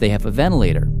 is if they have a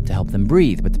ventilator to help them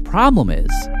breathe. But the problem is,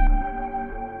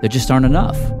 there just aren't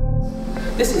enough.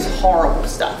 This is horrible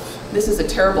stuff. This is a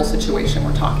terrible situation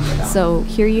we're talking about. So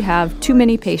here you have too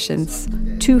many patients,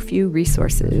 too few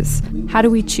resources. How do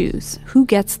we choose? Who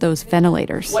gets those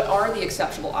ventilators? What are the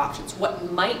acceptable options?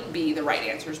 What might be the right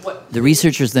answers? The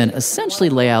researchers then essentially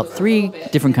lay out 3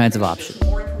 different kinds of options.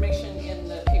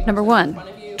 Number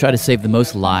 1. Try to save the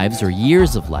most lives or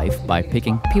years of life by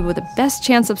picking people with the best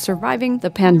chance of surviving the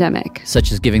pandemic.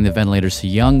 Such as giving the ventilators to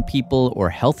young people or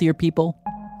healthier people.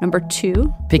 Number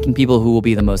 2. Picking people who will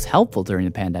be the most helpful during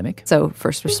the pandemic. So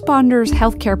first responders,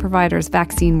 healthcare providers,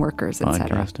 vaccine workers,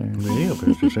 etc.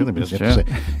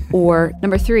 Or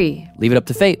number 3. Leave it up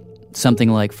to fate. Something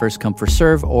like first come, first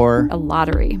serve, or a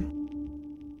lottery.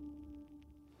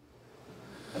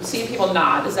 I'm seeing people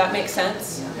nod. Does that make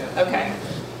sense? Okay.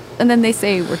 And then they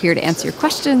say, we're here to answer your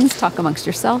questions, talk amongst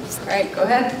yourselves. All right, go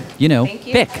ahead.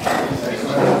 Pick.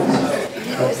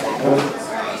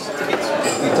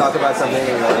 We talk about something.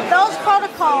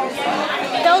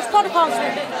 Those protocols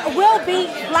will be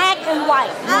black and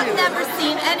white. I've never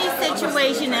seen any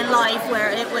situation in life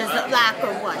where it was black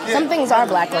or white. Some things are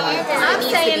black and white. I'm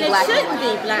saying it shouldn't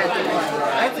be black and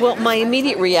white. Well, my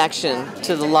immediate reaction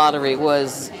to the lottery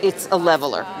was it's a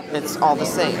leveler. It's all the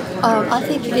same. I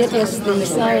think it is the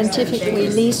scientifically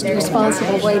least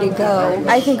responsible way to go.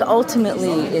 I think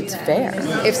ultimately it's fair.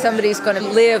 If somebody's going to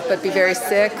live but be very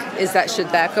sick, should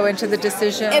that go into the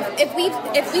decision? If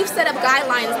we've set up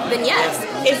guidelines, then yes.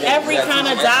 Is every kind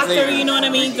of doctor, you know what I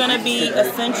mean, going to be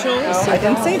essential? No, I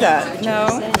didn't say that. No.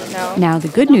 Now the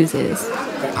good news is,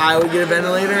 I would get a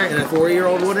ventilator and a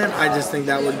 4-year-old wouldn't. I just think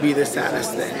that would be the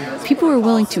saddest thing. People were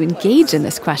willing to engage in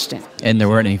this question. And there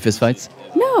weren't any fistfights?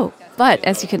 No. But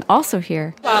as you can also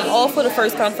hear, I'm all for the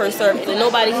first come, first serve. So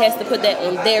nobody has to put that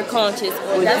on their conscience.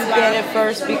 Well, you get it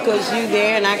first because you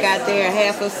there and I got there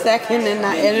half a second and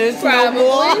it's no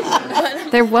more.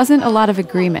 There wasn't a lot of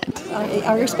agreement.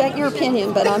 I respect your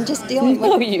opinion, but I'm just dealing with...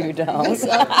 No, you don't. Yes,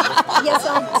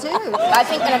 I do. I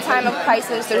think in a time of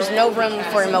crisis, there's no room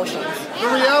for emotions. The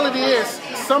reality is,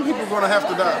 some people are going to have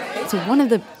to die. So one of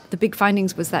the big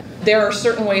findings was that there are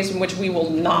certain ways in which we will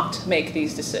not make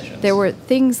these decisions. There were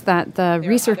things that the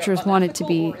researchers wanted to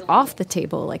be off the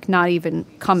table, like not even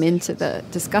come into the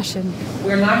discussion.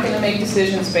 We're not going to make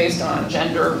decisions based on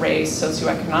gender, race,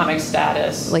 socioeconomic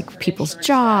status. Like people's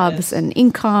jobs and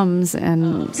incomes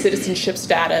and citizenship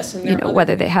status. And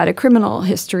whether they had a criminal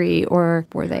history or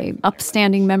were they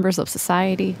upstanding members of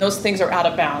society. Those things are out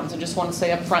of bounds. I just want to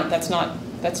say up front, that's not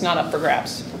up for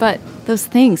grabs. But those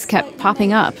things kept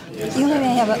popping up. You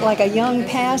may have a young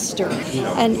pastor,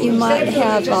 and you might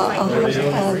have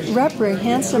a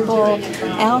reprehensible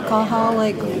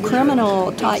alcoholic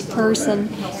criminal type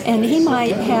person, and he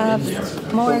might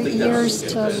have more years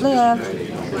to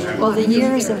live. Well, the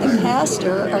years of the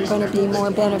pastor are going to be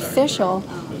more beneficial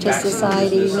to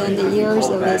society than the years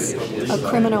of this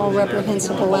criminal,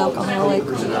 reprehensible, alcoholic,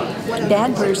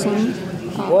 bad person.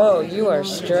 Whoa, you are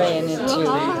straying into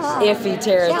iffy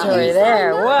territory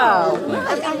there. Whoa.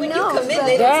 When you come in,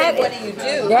 they say, what do you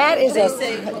do? That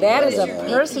is a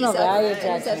personal value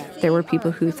judgment. There were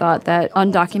people who thought that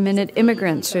undocumented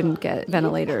immigrants shouldn't get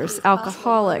ventilators,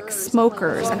 alcoholics,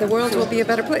 smokers. And the world will be a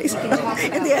better place in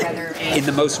the end. In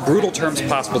the most brutal terms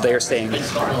possible, they are saying,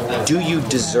 do you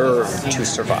deserve to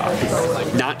survive?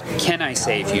 Not can I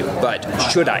save you, but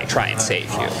should I try and save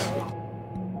you?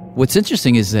 What's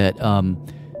interesting is that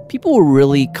people were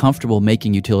really comfortable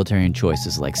making utilitarian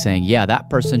choices, like saying, yeah, that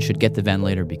person should get the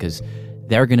ventilator because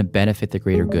they're going to benefit the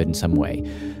greater good in some way.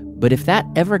 But if that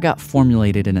ever got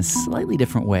formulated in a slightly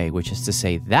different way, which is to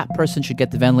say that person should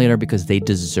get the ventilator because they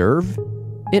deserve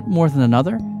it more than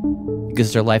another,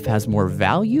 because their life has more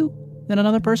value than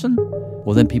another person,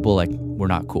 well, then people were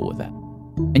not cool with that.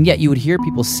 And yet you would hear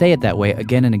people say it that way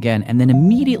again and again and then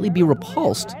immediately be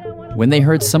repulsed when they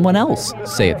heard someone else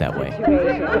say it that way.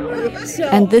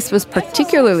 And this was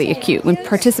particularly acute when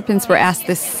participants were asked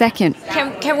this second,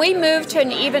 Can we move to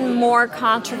an even more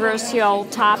controversial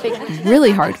topic?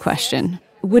 really hard question.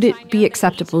 Would it be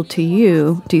acceptable to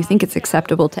you, do you think it's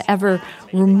acceptable to ever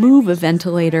remove a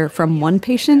ventilator from one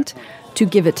patient to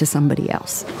give it to somebody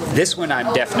else? This one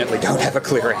I definitely don't have a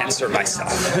clear answer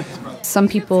myself. Some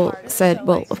people said,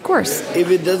 well, of course.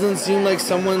 If it doesn't seem like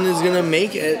someone is going to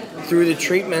make it through the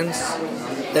treatments,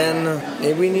 then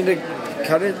maybe we need to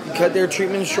cut their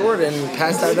treatment short and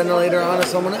pass that ventilator on to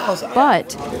someone else.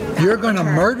 But you're going to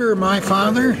murder my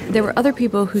father? There were other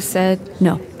people who said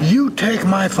no. You take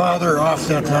my father off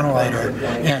that ventilator,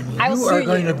 and you are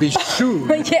going to be sued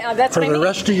for the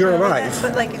rest of your life.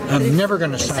 I'm never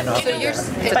going to sign off.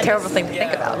 It's a terrible thing to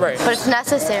think about. Right. But it's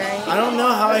necessary. I don't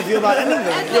know how I feel about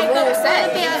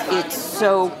anything. It's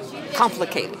so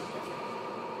complicated.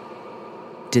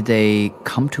 Did they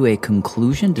come to a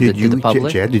conclusion? Did the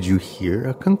public? Jed, did you hear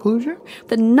a conclusion?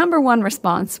 The number one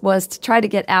response was to try to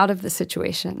get out of the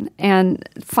situation and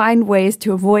find ways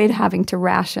to avoid having to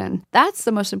ration. That's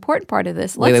the most important part of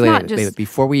this. Wait.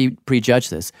 Before we prejudge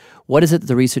this, what is it that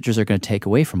the researchers are going to take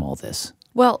away from all this?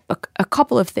 Well, a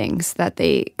couple of things that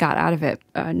they got out of it.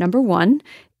 Number one,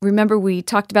 remember we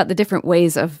talked about the different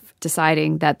ways of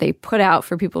deciding that they put out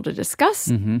for people to discuss?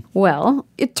 Mm-hmm. Well,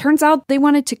 it turns out they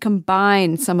wanted to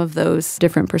combine some of those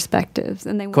different perspectives.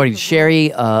 And according to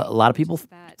Sherry, a lot of people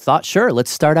thought, sure, let's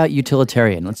start out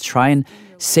utilitarian. Let's try and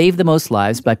save the most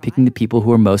lives by picking the people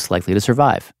who are most likely to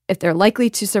survive. If they're likely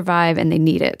to survive and they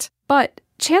need it. But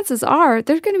chances are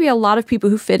there's going to be a lot of people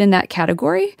who fit in that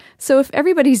category. So if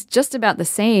everybody's just about the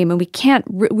same and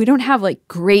we don't have like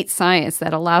great science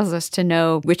that allows us to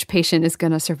know which patient is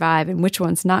going to survive and which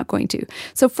one's not going to.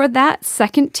 So for that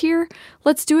second tier,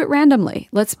 let's do it randomly.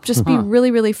 Let's just be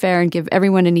really, really fair and give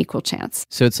everyone an equal chance.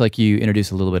 So it's like you introduce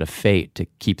a little bit of fate to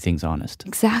keep things honest.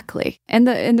 Exactly. And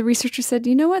the researcher said,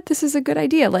 you know what, this is a good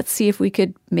idea. Let's see if we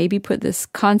could maybe put this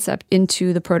concept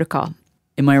into the protocol.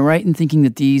 Am I right in thinking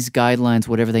that these guidelines,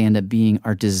 whatever they end up being,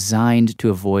 are designed to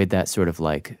avoid that sort of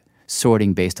like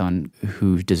sorting based on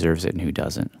who deserves it and who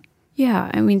doesn't? Yeah,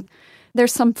 I mean,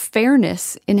 there's some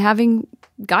fairness in having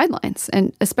guidelines,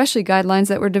 and especially guidelines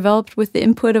that were developed with the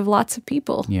input of lots of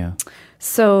people. Yeah.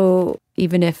 So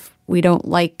even if we don't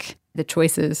like the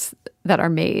choices that are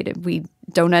made, we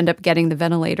don't end up getting the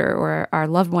ventilator or our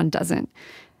loved one doesn't.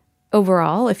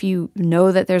 Overall, if you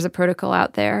know that there's a protocol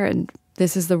out there and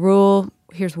this is the rule,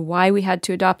 here's why we had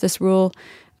to adopt this rule,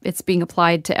 it's being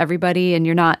applied to everybody, and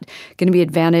you're not going to be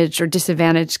advantaged or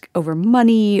disadvantaged over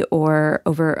money or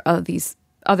over these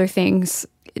other things,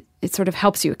 it sort of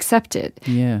helps you accept it.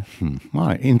 Yeah.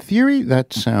 Well, in theory,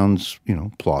 that sounds,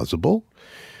 plausible.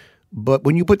 But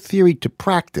when you put theory to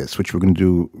practice, which we're going to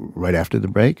do right after the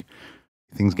break,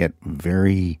 things get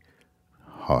very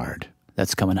hard.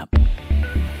 That's coming up.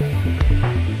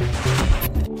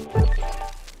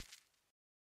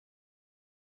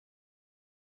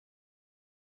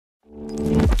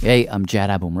 Hey, I'm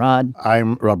Jad Abumrad.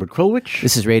 I'm Robert Krulwich.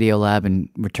 This is Radiolab, and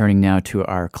returning now to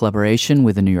our collaboration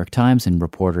with the New York Times and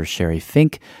reporter Sherry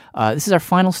Fink. This is our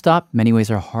final stop, many ways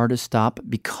our hardest stop,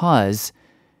 because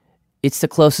it's the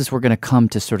closest we're going to come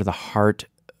to sort of the heart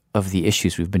of the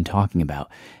issues we've been talking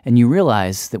about. And you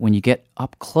realize that when you get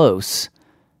up close,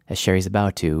 as Sherry's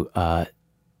about to,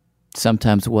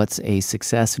 sometimes what's a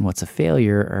success and what's a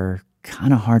failure are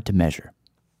kind of hard to measure.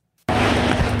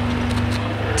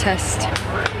 Test.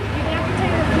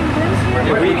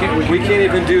 We can't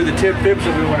even do the tip pips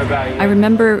if we want to evaluate. I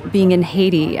remember being in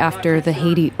Haiti after the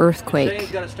Haiti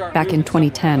earthquake back in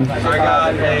 2010. I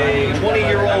got a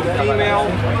 20-year-old female.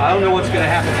 I don't know what's going to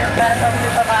happen here.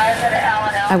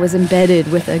 I was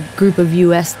embedded with a group of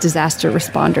U.S. disaster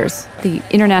responders, the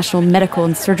International Medical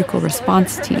and Surgical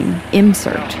Response Team,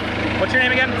 IMCIRT. What's your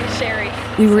name again? Sherry.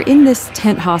 We were in this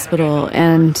tent hospital,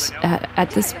 and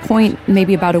at this point,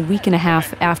 maybe about a week and a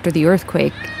half after the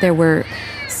earthquake, there were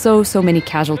so many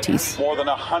casualties. More than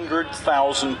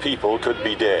 100,000 people could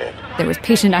be dead. There was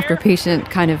patient after patient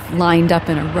kind of lined up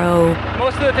in a row.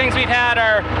 Most of the things we've had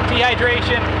are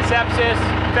dehydration, sepsis,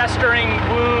 festering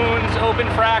wounds, open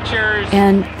fractures.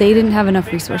 And they didn't have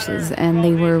enough resources, and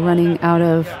they were running out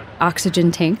of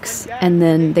oxygen tanks. And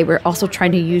then they were also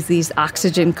trying to use these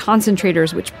oxygen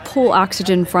concentrators, which pull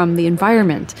oxygen from the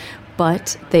environment.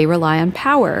 But they rely on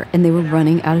power, and they were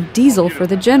running out of diesel for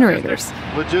the generators.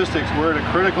 Logistics, we're at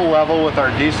a critical level with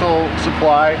our diesel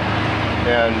supply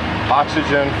and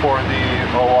oxygen for the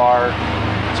OR.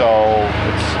 So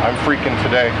I'm freaking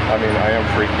today. I am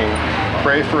freaking.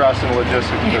 Pray for us in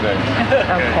logistics today.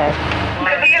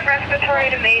 Okay. moderate respiratory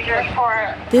to major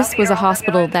for... This was a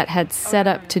hospital that had set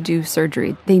up to do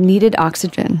surgery. They needed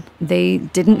oxygen. They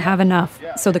didn't have enough.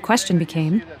 So the question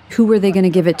became, who were they going to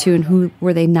give it to and who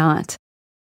were they not?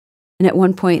 And at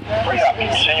one point,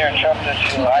 Senior interpreter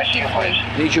to ICU, please.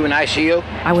 Need you in ICU?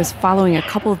 I was following a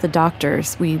couple of the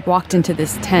doctors. We walked into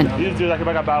this tent,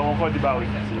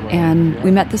 and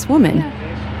we met this woman.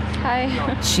 Hi.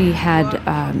 She had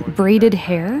braided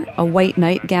hair, a white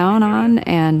nightgown on,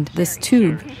 and this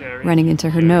tube running into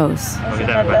her nose.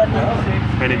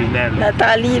 My name is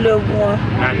Nathalie Lebrun.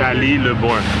 Nathalie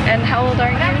Lebrun. And how old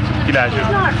are you?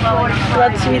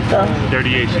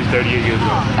 38. She's 38 years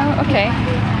old. Oh, okay.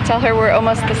 Tell her we're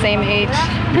almost the same age.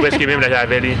 How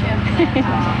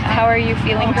are you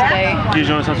feeling today? She's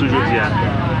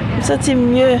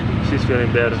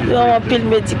feeling better. They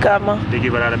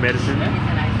give her a lot of medicine,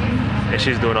 and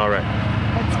she's doing all right.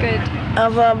 That's good.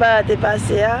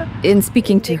 In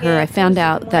speaking to her, I found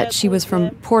out that she was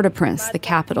from Port-au-Prince, the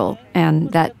capital,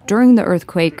 and that during the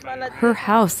earthquake, her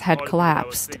house had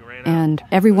collapsed. And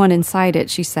everyone inside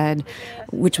it, she said,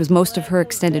 which was most of her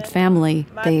extended family,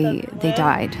 they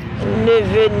died. They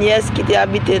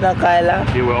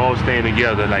were all staying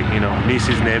together, like,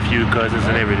 nieces, nephews, cousins,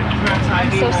 and everything. I'm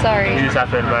so sorry.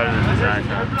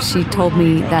 She told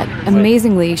me that,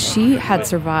 amazingly, she had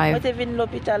survived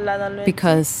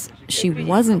because she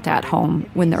wasn't at home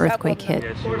when the earthquake hit.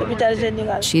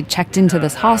 She had checked into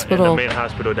this hospital, the main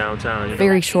hospital downtown,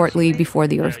 very shortly before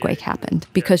the earthquake happened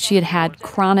because she had had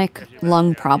chronic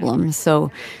lung problems. So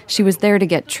she was there to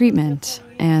get treatment.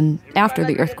 And after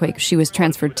the earthquake, she was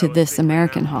transferred to this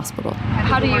American hospital.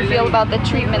 How do you feel about the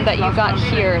treatment that you got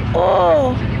here?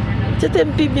 Oh, they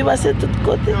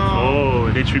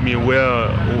treat me well,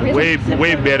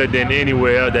 way better than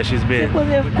anywhere else that she's been.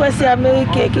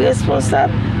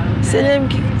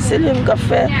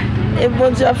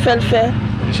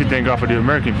 You should thank God for the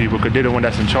American people, because they're the one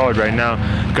that's in charge right now,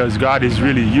 because God is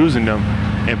really using them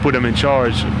and put them in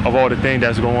charge of all the things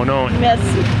that's going on.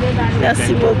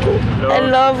 Merci beaucoup. I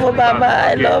love Obama.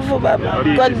 I love Obama.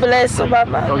 God bless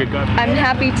Obama. I'm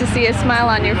happy to see a smile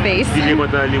on your face.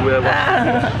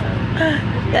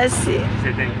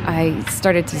 I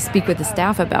started to speak with the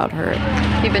staff about her.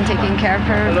 You've been taking care of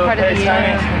her part of the year?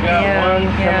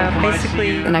 Yeah,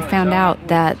 basically. And I found out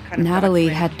that Natalie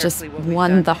had just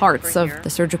won the hearts of the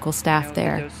surgical staff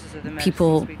there.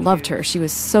 People loved her. She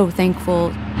was so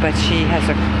thankful. But she has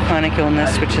a chronic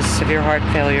illness, which is severe heart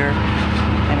failure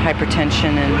and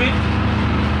hypertension, and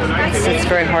it's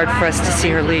very hard for us to see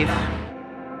her leave.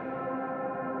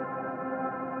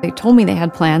 They told me they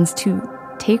had plans to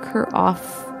take her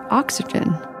off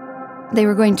oxygen. They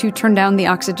were going to turn down the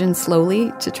oxygen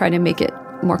slowly to try to make it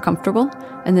more comfortable,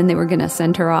 and then they were going to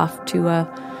send her off to a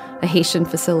Haitian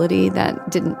facility that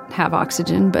didn't have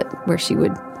oxygen, but where she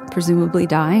would presumably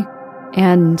die.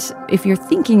 And if you're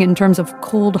thinking in terms of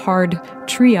cold, hard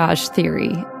triage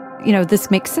theory,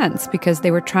 this makes sense because they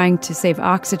were trying to save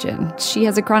oxygen. She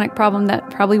has a chronic problem that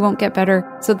probably won't get better.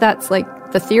 So that's like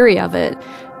the theory of it.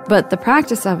 But the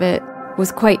practice of it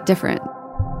was quite different.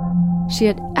 She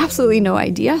had absolutely no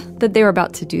idea that they were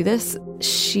about to do this.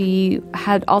 She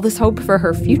had all this hope for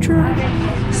her future.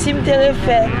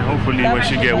 Hopefully when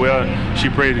she get well, she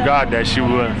prays to God that she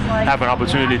will have an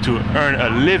opportunity to earn a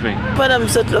living.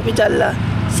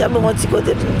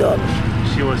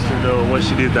 She wants to know what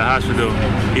she did at the hospital.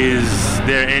 Is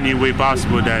there any way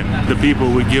possible that the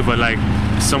people would give her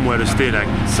somewhere to stay,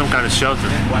 some kind of shelter?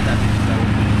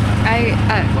 I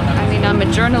mean, I'm a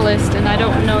journalist and I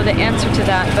don't know the answer to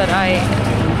that, but I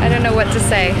don't know what to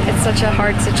say. It's such a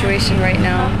hard situation right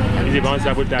now.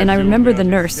 And I remember the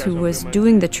nurse who was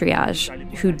doing the triage,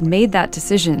 who'd made that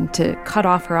decision to cut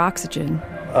off her oxygen.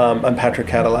 I'm Patrick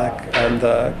Cadillac. I'm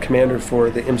the commander for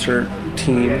the IMSIRT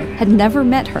team. Had never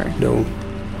met her. No,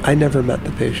 I never met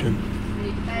the patient.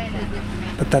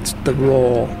 But that's the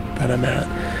role that I'm at.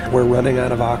 We're running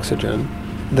out of oxygen.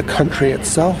 The country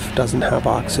itself doesn't have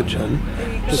oxygen,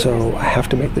 so I have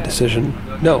to make the decision,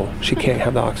 no, she can't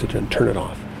have the oxygen, turn it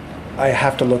off. I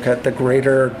have to look at the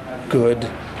greater good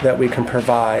that we can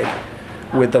provide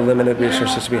with the limited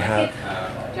resources we have.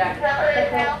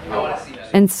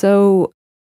 And so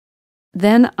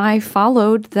then I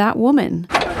followed that woman.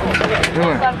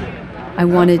 I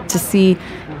wanted to see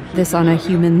this on a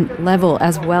human level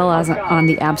as well as on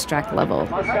the abstract level.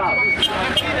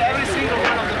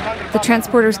 The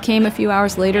transporters came a few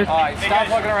hours later. All right, stop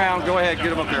looking around. Go ahead, get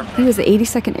them up there. It was the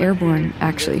 82nd Airborne,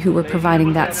 actually, who were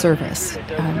providing that service.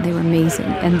 They were amazing,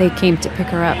 and they came to pick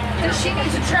her up. Does she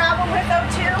need to travel with them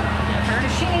too?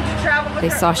 Does she need to travel with They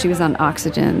saw she was on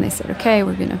oxygen. They said, okay,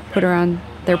 we're going to put her on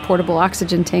their portable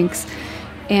oxygen tanks.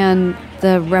 And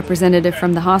the representative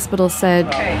from the hospital said,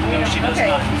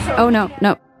 oh, no,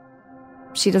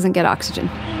 she doesn't get oxygen.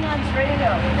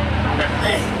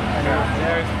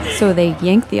 So they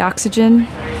yanked the oxygen,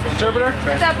 All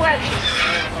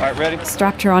right, ready?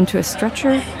 strapped her onto a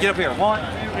stretcher, Get up here. 1,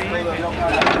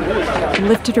 2, 3.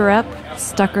 lifted her up,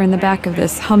 stuck her in the back of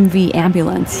this Humvee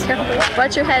ambulance.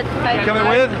 Watch your head. Coming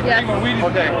with? Yeah.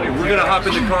 Okay, we're gonna hop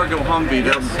in the car, go Humvee.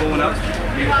 They're pulling up.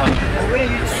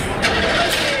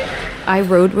 I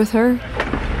rode with her.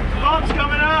 Bump's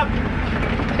coming up.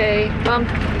 Okay, bump.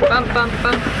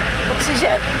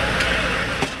 Oxygen.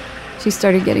 She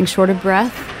started getting short of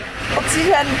breath.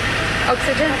 Oxygen.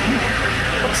 Oxygen.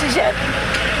 Oxygen.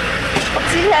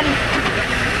 Oxygen.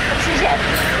 Oxygen.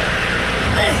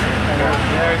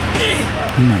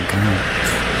 Oh my God.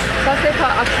 That's they call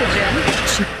oxygen.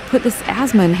 She put this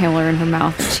asthma inhaler in her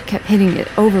mouth. She kept hitting it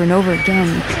over and over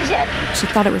again. She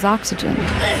thought it was oxygen.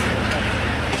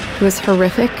 It was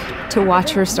horrific to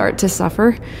watch her start to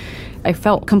suffer. I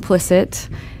felt complicit.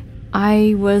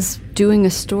 I was doing a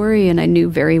story, and I knew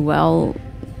very well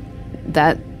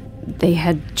that they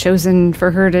had chosen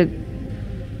for her to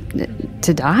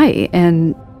die,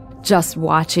 and just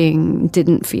watching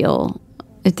didn't feel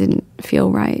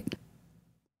right.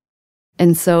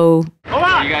 And so You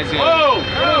guys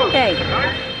Hey.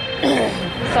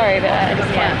 Sorry, but I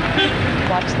just can't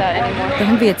watch that anymore. the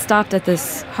Humvee had stopped at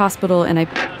this hospital, and I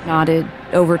nodded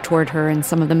over toward her, and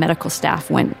some of the medical staff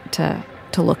went to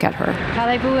look at her.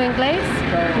 Parlez-vous anglais?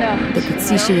 No. They could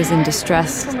see she was in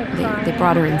distress. They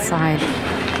brought her inside.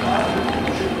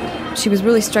 She was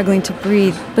really struggling to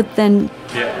breathe, but then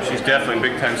Yeah, she's definitely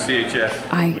big time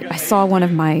CHF. I saw one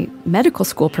of my medical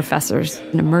school professors,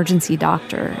 an emergency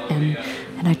doctor, and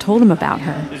I told him about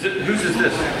her. Whose is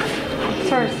this? It's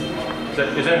hers.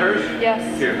 Is that hers?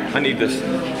 Yes. Here, I need this.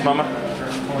 Mama,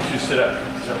 I want you to sit up.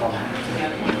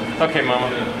 Okay, Mama.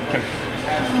 Come.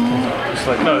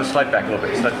 Slide back a little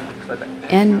bit. Slide back.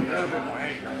 And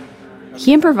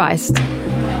he improvised.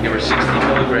 Give her 60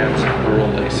 milligrams of oral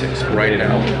Lasix. Write it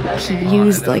out. He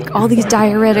used like all these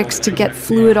diuretics to get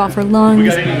fluid off her lungs. We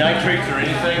got any nitrates or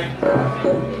anything?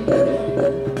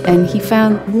 And he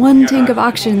found one tank of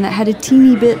oxygen that had a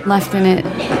teeny bit left in it.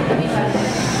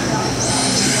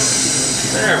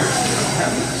 There.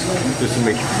 This will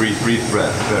make you breathe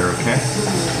breath better, okay?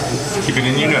 Keep it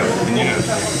in your nose,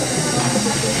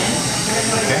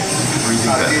 Okay?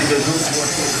 Breathing better.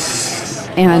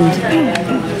 And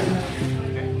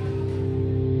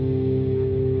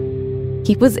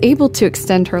he was able to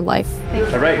extend her life.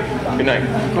 All right. Good night.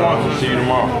 Come on. See you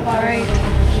tomorrow. All right.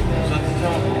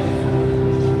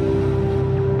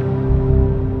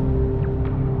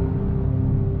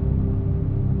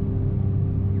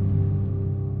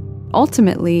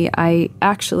 Ultimately, I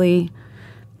actually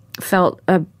felt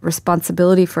a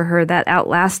responsibility for her that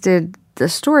outlasted the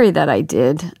story that I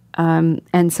did.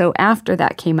 And so after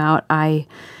that came out, I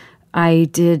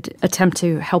did attempt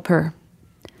to help her.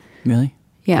 Really?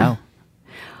 Yeah. How?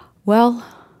 Well,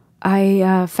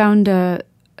 I found a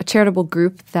charitable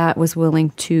group that was willing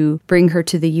to bring her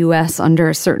to the U.S. under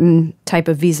a certain type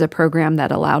of visa program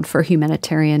that allowed for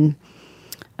humanitarian,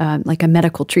 like a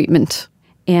medical treatment.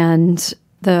 And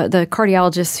the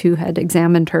cardiologist who had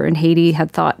examined her in Haiti had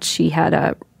thought she had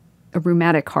a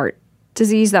rheumatic heart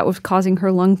disease that was causing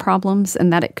her lung problems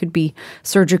and that it could be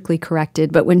surgically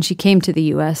corrected. But when she came to the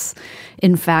U.S.,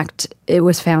 in fact, it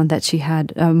was found that she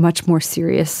had a much more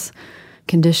serious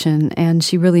condition and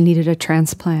she really needed a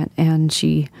transplant, and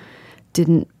she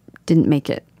didn't make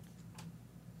it.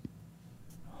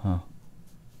 Huh.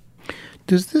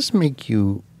 Does this make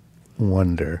you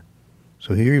wonder?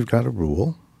 So here you've got a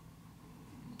rule,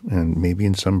 and maybe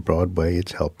in some broad way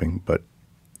it's helping, but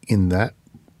in that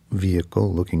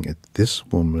vehicle, looking at this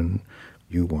woman,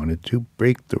 you wanted to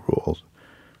break the rules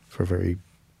for very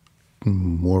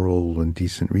moral and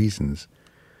decent reasons.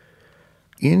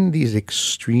 In these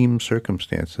extreme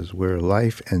circumstances where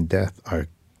life and death are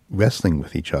wrestling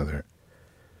with each other,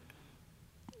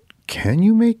 can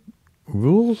you make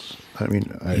rules? I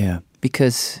mean, yeah,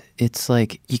 because it's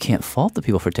like you can't fault the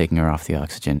people for taking her off the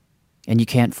oxygen, and you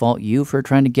can't fault you for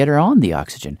trying to get her on the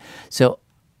oxygen. So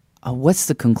what's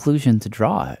the conclusion to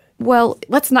draw? Well,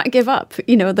 let's not give up.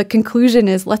 You know, the conclusion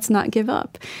is let's not give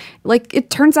up. Like, it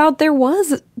turns out there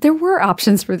were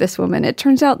options for this woman. It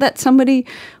turns out that somebody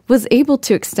was able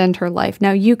to extend her life.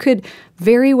 Now, you could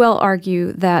very well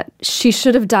argue that she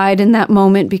should have died in that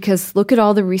moment because look at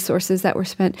all the resources that were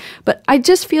spent. But I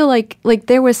just feel like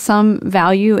there was some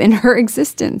value in her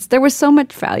existence. There was so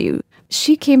much value.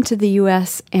 She came to the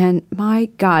U.S. and, my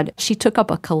God, she took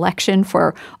up a collection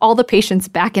for all the patients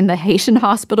back in the Haitian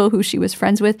hospital who she was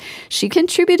friends with. She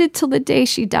contributed till the day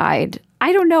she died.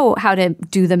 I don't know how to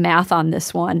do the math on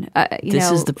this one.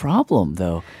 This is the problem,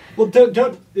 though. Well,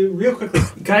 don't real quickly,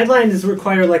 guidelines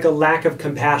require like a lack of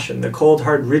compassion, the cold,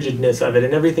 hard rigidness of it,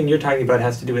 and everything you're talking about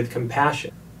has to do with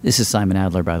compassion. This is Simon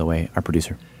Adler, by the way, our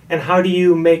producer. And how do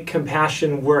you make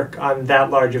compassion work on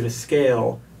that large of a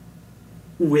scale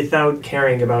without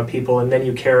caring about people, and then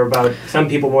you care about some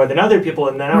people more than other people,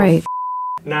 and then right.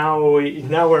 now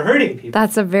we're hurting people.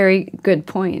 That's a very good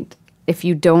point. If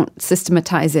you don't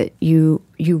systematize it, you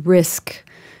risk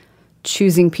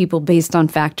choosing people based on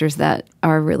factors that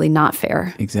are really not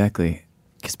fair. Exactly.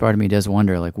 Because part of me does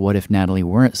wonder, like, what if Natalie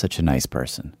weren't such a nice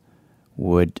person?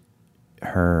 Would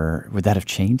that have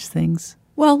changed things?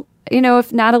 Well,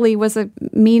 if Natalie was a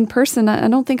mean person, I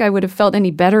don't think I would have felt any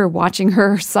better watching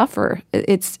her suffer.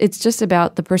 It's just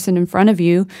about the person in front of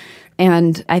you.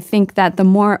 And I think that the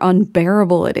more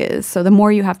unbearable it is, so the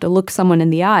more you have to look someone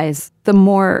in the eyes, the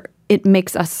more it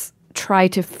makes us try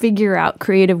to figure out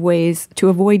creative ways to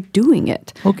avoid doing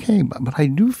it. Okay, but I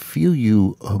do feel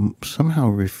you somehow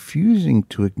refusing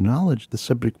to acknowledge the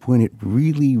subject when it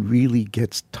really, really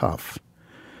gets tough.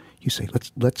 You say,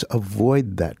 let's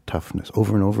avoid that toughness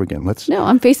over and over again. No,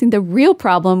 I'm facing the real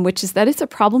problem, which is that it's a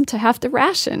problem to have to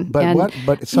ration. But and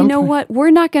you know what? We're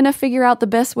not going to figure out the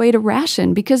best way to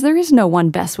ration because there is no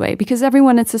one best way, because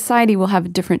everyone in society will have a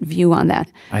different view on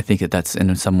that. I think that's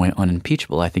in some way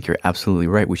unimpeachable. I think you're absolutely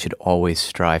right. We should always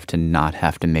strive to not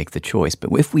have to make the choice.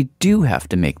 But if we do have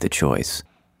to make the choice,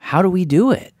 how do we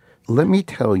do it? Let me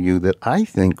tell you that I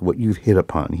think what you've hit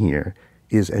upon here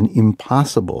is an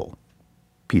impossible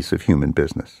piece of human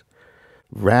business.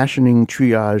 Rationing,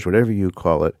 triage, whatever you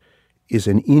call it, is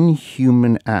an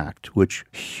inhuman act which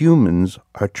humans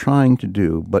are trying to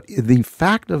do, but the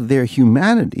fact of their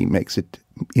humanity makes it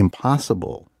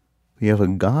impossible. We have a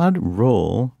God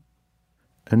role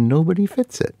and nobody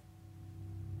fits it.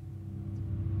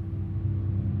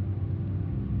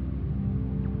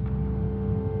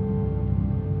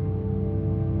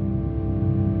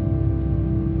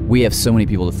 We have so many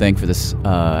people to thank for this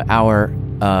hour.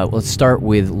 Let's start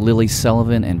with Lily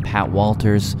Sullivan and Pat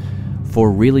Walters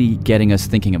for really getting us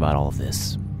thinking about all of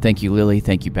this. Thank you, Lily.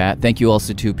 Thank you, Pat. Thank you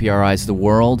also to PRI's The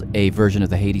World, a version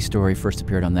of the Haiti story first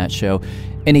appeared on that show.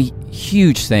 And a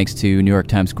huge thanks to New York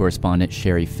Times correspondent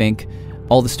Sherry Fink.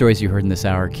 All the stories you heard in this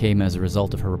hour came as a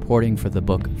result of her reporting for the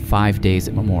book 5 Days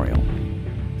at Memorial.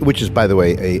 Which is, by the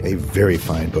way, a very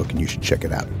fine book, and you should check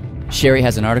it out. Sherry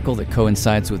has an article that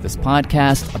coincides with this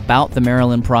podcast about the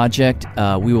Maryland Project.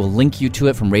 We will link you to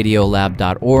it from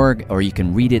radiolab.org, or you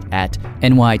can read it at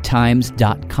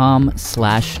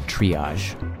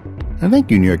nytimes.com/triage. And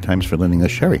thank you, New York Times, for lending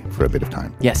us Sherry for a bit of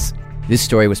time. Yes. This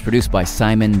story was produced by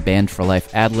Simon Band for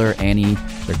Life Adler, Annie,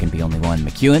 there can be only one,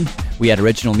 McEwen. We had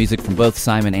original music from both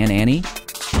Simon and Annie.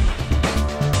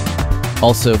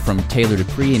 Also from Taylor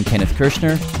Dupree and Kenneth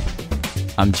Kirshner.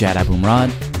 I'm Jad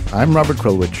Abumrad. I'm Robert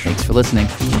Krulwich. Thanks for listening.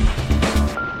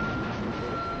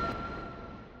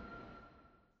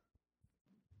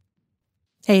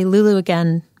 Hey, Lulu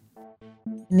again.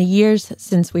 In the years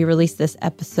since we released this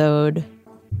episode,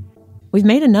 we've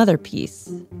made another piece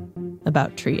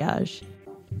about triage.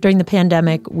 During the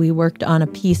pandemic, we worked on a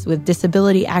piece with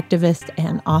disability activist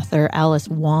and author Alice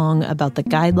Wong about the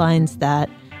guidelines that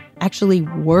actually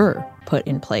were put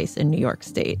in place in New York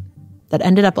State that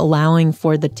ended up allowing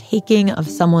for the taking of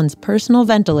someone's personal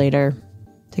ventilator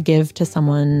to give to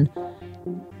someone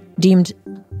deemed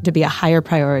to be a higher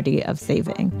priority of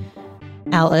saving.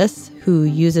 Alice, who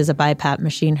uses a BiPAP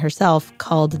machine herself,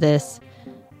 called this,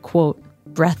 quote,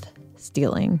 breath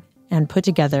stealing, and put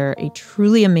together a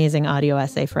truly amazing audio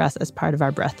essay for us as part of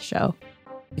our breath show.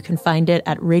 You can find it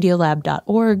at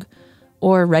radiolab.org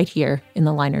or right here in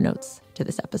the liner notes to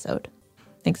this episode.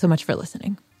 Thanks so much for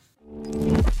listening.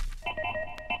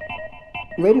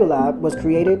 Radiolab was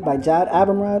created by Jad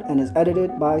Abumrad and is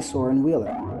edited by Soren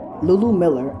Wheeler. Lulu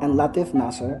Miller and Latif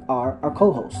Nasser are our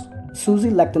co-hosts. Susie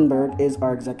Lechtenberg is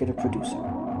our executive producer.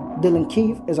 Dylan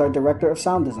Keefe is our director of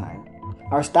sound design.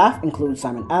 Our staff includes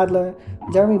Simon Adler,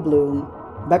 Jeremy Bloom,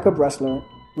 Becca Bressler,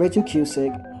 Rachel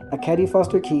Cusick, Akedi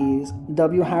Foster Keys,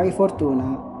 W. Harry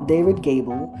Fortuna, David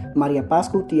Gable, Maria Paz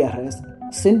Gutierrez,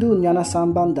 Sindhu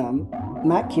Nyanasan Bandam,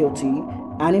 Matt Keelty,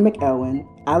 Annie McElwin,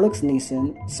 Alex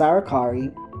Neeson, Sarah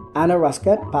Kari, Anna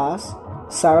Rasket Pass,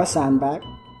 Sarah Sandback,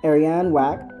 Ariane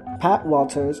Wack, Pat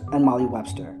Walters, and Molly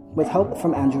Webster, with help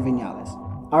from Andrew Vinales.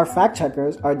 Our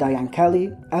fact-checkers are Diane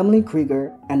Kelly, Emily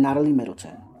Krieger, and Natalie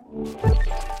Middleton.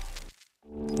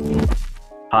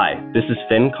 Hi, this is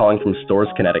Finn calling from Storrs,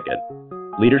 Connecticut.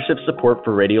 Leadership support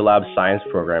for Radiolab's science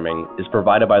programming is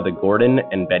provided by the Gordon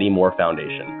and Betty Moore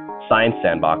Foundation, Science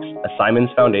Sandbox, a Simons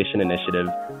Foundation initiative,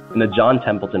 and the John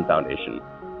Templeton Foundation.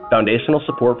 Foundational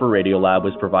support for Radiolab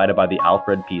was provided by the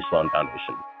Alfred P. Sloan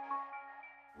Foundation.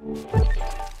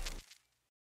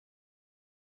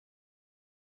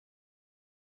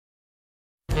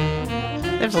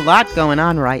 There's a lot going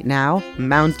on right now.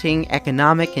 Mounting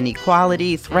economic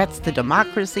inequality, threats to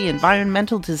democracy,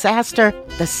 environmental disaster,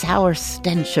 the sour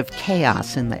stench of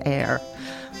chaos in the air.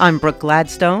 I'm Brooke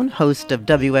Gladstone, host of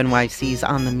WNYC's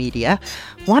On the Media.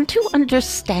 Want to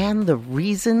understand the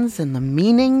reasons and the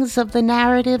meanings of the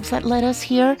narratives that led us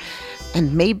here,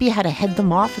 and maybe how to head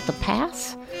them off at the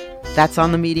pass? That's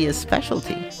On the Media's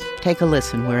specialty. Take a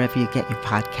listen wherever you get your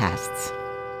podcasts.